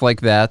 stuff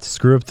like that.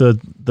 Screw up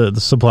the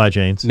supply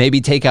chains.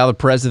 Maybe take out a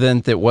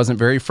president that wasn't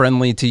very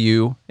friendly to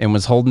you and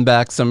was holding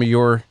back some of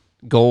your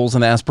goals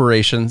and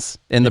aspirations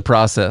in the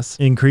process.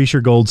 Increase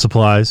your gold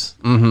supplies.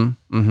 And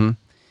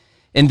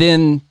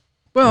then,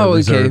 while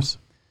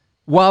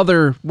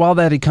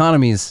that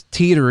economy is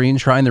teetering,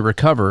 trying to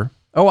recover,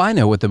 I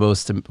know what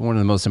one of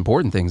the most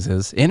important things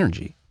is: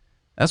 energy.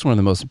 That's one of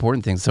the most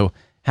important things. So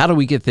How do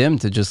we get them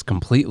to just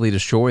completely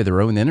destroy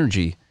their own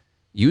energy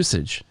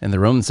usage and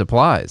their own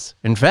supplies?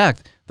 In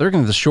fact, they're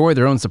going to destroy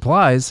their own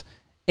supplies,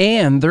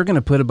 and they're going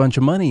to put a bunch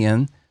of money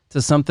in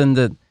to something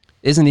that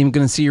isn't even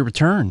going to see a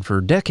return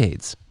for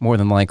decades, more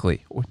than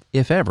likely,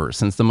 if ever,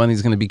 since the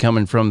money's going to be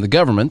coming from the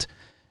government,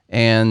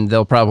 and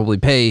they'll probably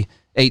pay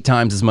 8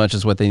 times as much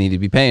as what they need to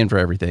be paying for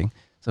everything.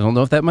 So I don't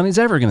know if that money's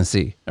ever going to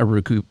see a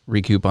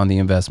recoup on the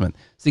investment.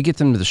 So you get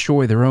them to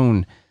destroy their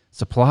own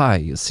supply,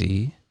 you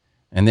see,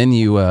 and then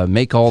you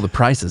make all the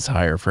prices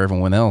higher for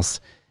everyone else.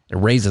 It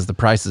raises the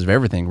prices of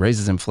everything,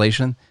 raises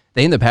inflation.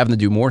 They end up having to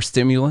do more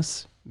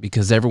stimulus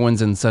because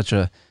everyone's in such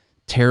a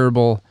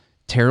terrible,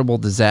 terrible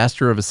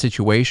disaster of a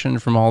situation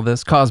from all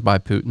this, caused by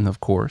Putin, of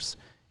course,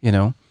 you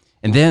know.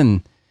 And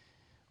then,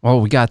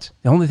 well, the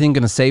only thing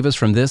going to save us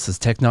from this is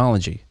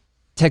technology.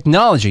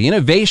 Technology,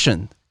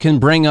 innovation can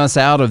bring us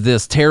out of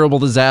this terrible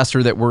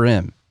disaster that we're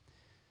in.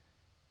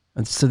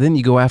 And so then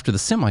you go after the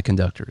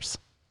semiconductors,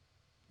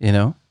 you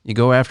know. You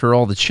go after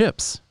all the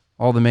chips,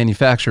 all the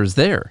manufacturers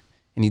there,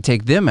 and you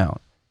take them out,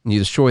 and you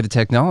destroy the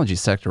technology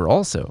sector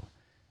also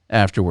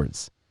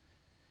afterwards.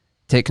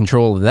 Take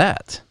control of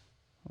that,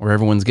 where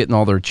everyone's getting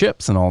all their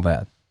chips and all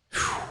that.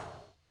 Whew.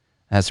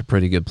 That's a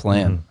pretty good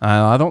plan. Mm-hmm.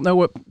 I don't know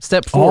what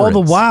step forward.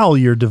 All the while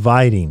you're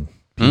dividing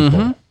people.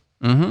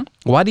 Mm-hmm. Mm-hmm.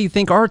 Why do you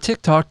think our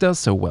TikTok does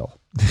so well?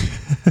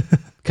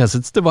 Because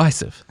it's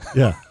divisive.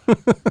 Yeah.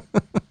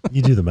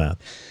 You do the math.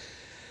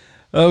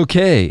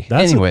 Okay.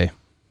 Anyway.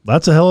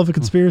 That's a hell of a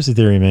conspiracy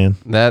theory, man.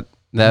 That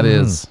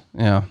is.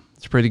 Yeah.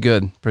 It's pretty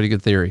good. Pretty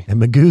good theory.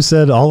 And Magoo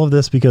said all of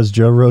this because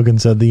Joe Rogan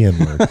said the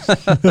N-word.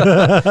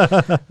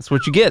 That's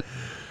what you get.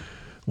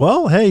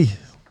 Well, hey.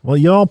 Well,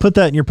 you all put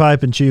that in your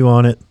pipe and chew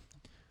on it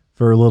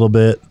for a little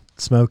bit.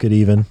 Smoke it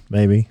even,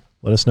 maybe.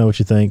 Let us know what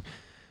you think.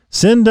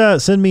 Send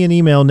me an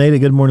email,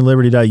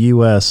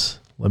 nate@goodmorningliberty.us.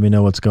 Let me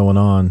know what's going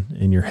on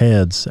in your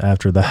heads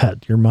after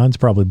that. Your mind's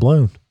probably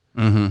blown.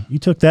 Mm-hmm. You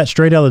took that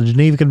straight out of the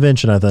Geneva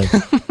Convention, I think.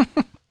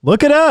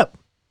 Look it up.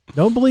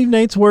 Don't believe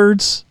Nate's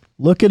words.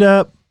 Look it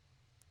up.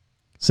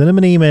 Send him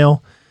an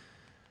email.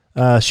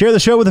 Share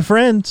the show with a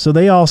friend so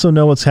they also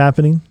know what's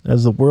happening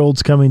as the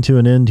world's coming to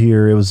an end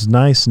here. It was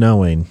nice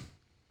knowing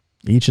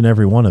each and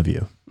every one of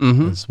you,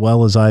 as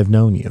well as I've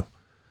known you.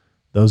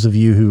 Those of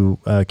you who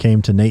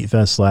came to Nate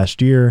Fest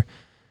last year,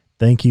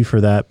 thank you for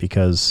that,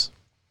 because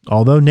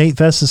although Nate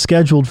Fest is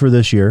scheduled for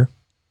this year,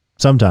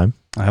 sometime.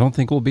 I don't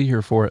think we'll be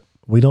here for it.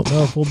 We don't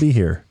know if we'll be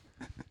here.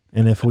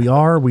 And if we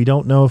are, we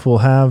don't know if we'll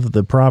have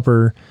the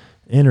proper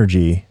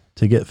energy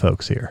to get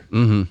folks here.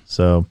 Mm-hmm.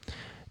 So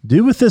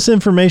do with this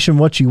information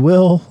what you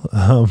will.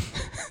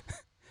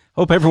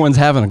 Hope everyone's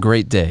having a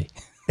great day.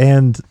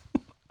 And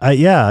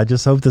I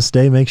just hope this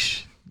day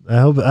I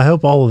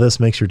hope all of this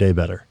makes your day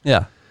better.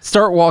 Yeah.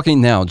 Start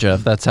walking now,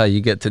 Jeff. That's how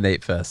you get to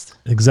Nate Fest.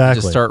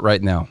 Exactly. Just start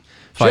right now.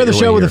 Share the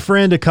show with a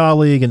friend, a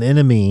colleague, an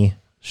enemy.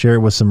 Share it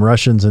with some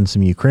Russians and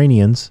some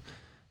Ukrainians.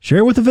 Share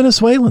it with the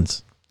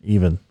Venezuelans.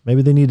 Even.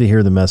 Maybe they need to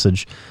hear the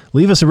message.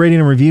 Leave us a rating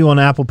and review on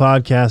Apple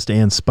Podcast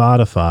and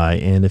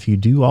Spotify. And if you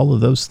do all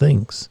of those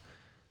things,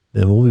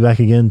 then we'll be back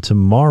again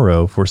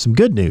tomorrow for some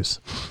good news.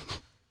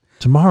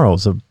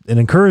 Tomorrow's an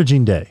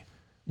encouraging day.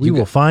 We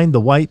will find the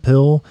white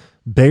pill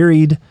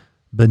buried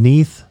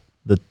beneath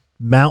the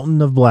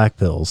mountain of black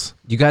pills.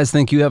 You guys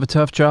think you have a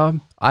tough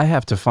job? I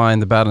have to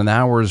find about an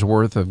hour's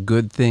worth of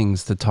good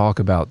things to talk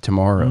about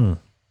tomorrow.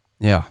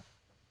 Yeah.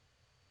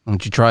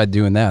 Don't you try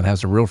doing that? It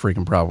has some real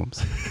freaking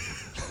problems.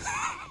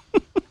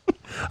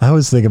 I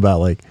always think about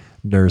like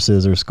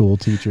nurses or school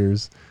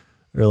teachers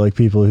or like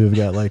people who've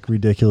got like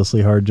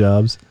ridiculously hard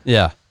jobs.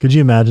 Yeah. Could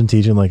you imagine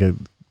teaching like a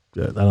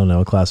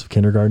class of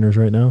kindergartners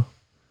right now?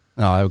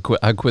 No, I would quit.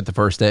 I'd quit the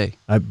first day.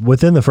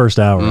 Within the first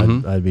hour,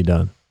 I'd be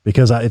done,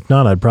 because if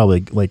not, I'd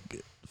probably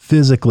like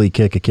physically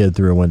kick a kid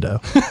through a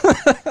window.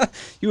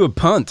 You would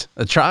punt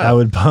a child. I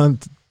would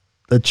punt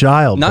a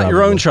child. Not probably.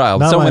 Your own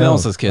child, Not someone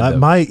else's kid.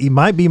 It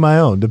might be my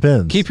own.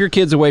 Depends. Keep your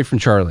kids away from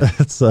Charlie.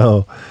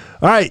 So,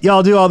 all right,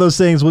 y'all do all those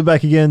things. We'll be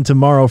back again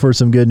tomorrow for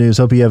some good news.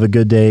 Hope you have a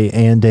good day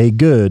and a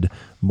good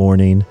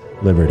morning,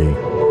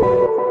 Liberty.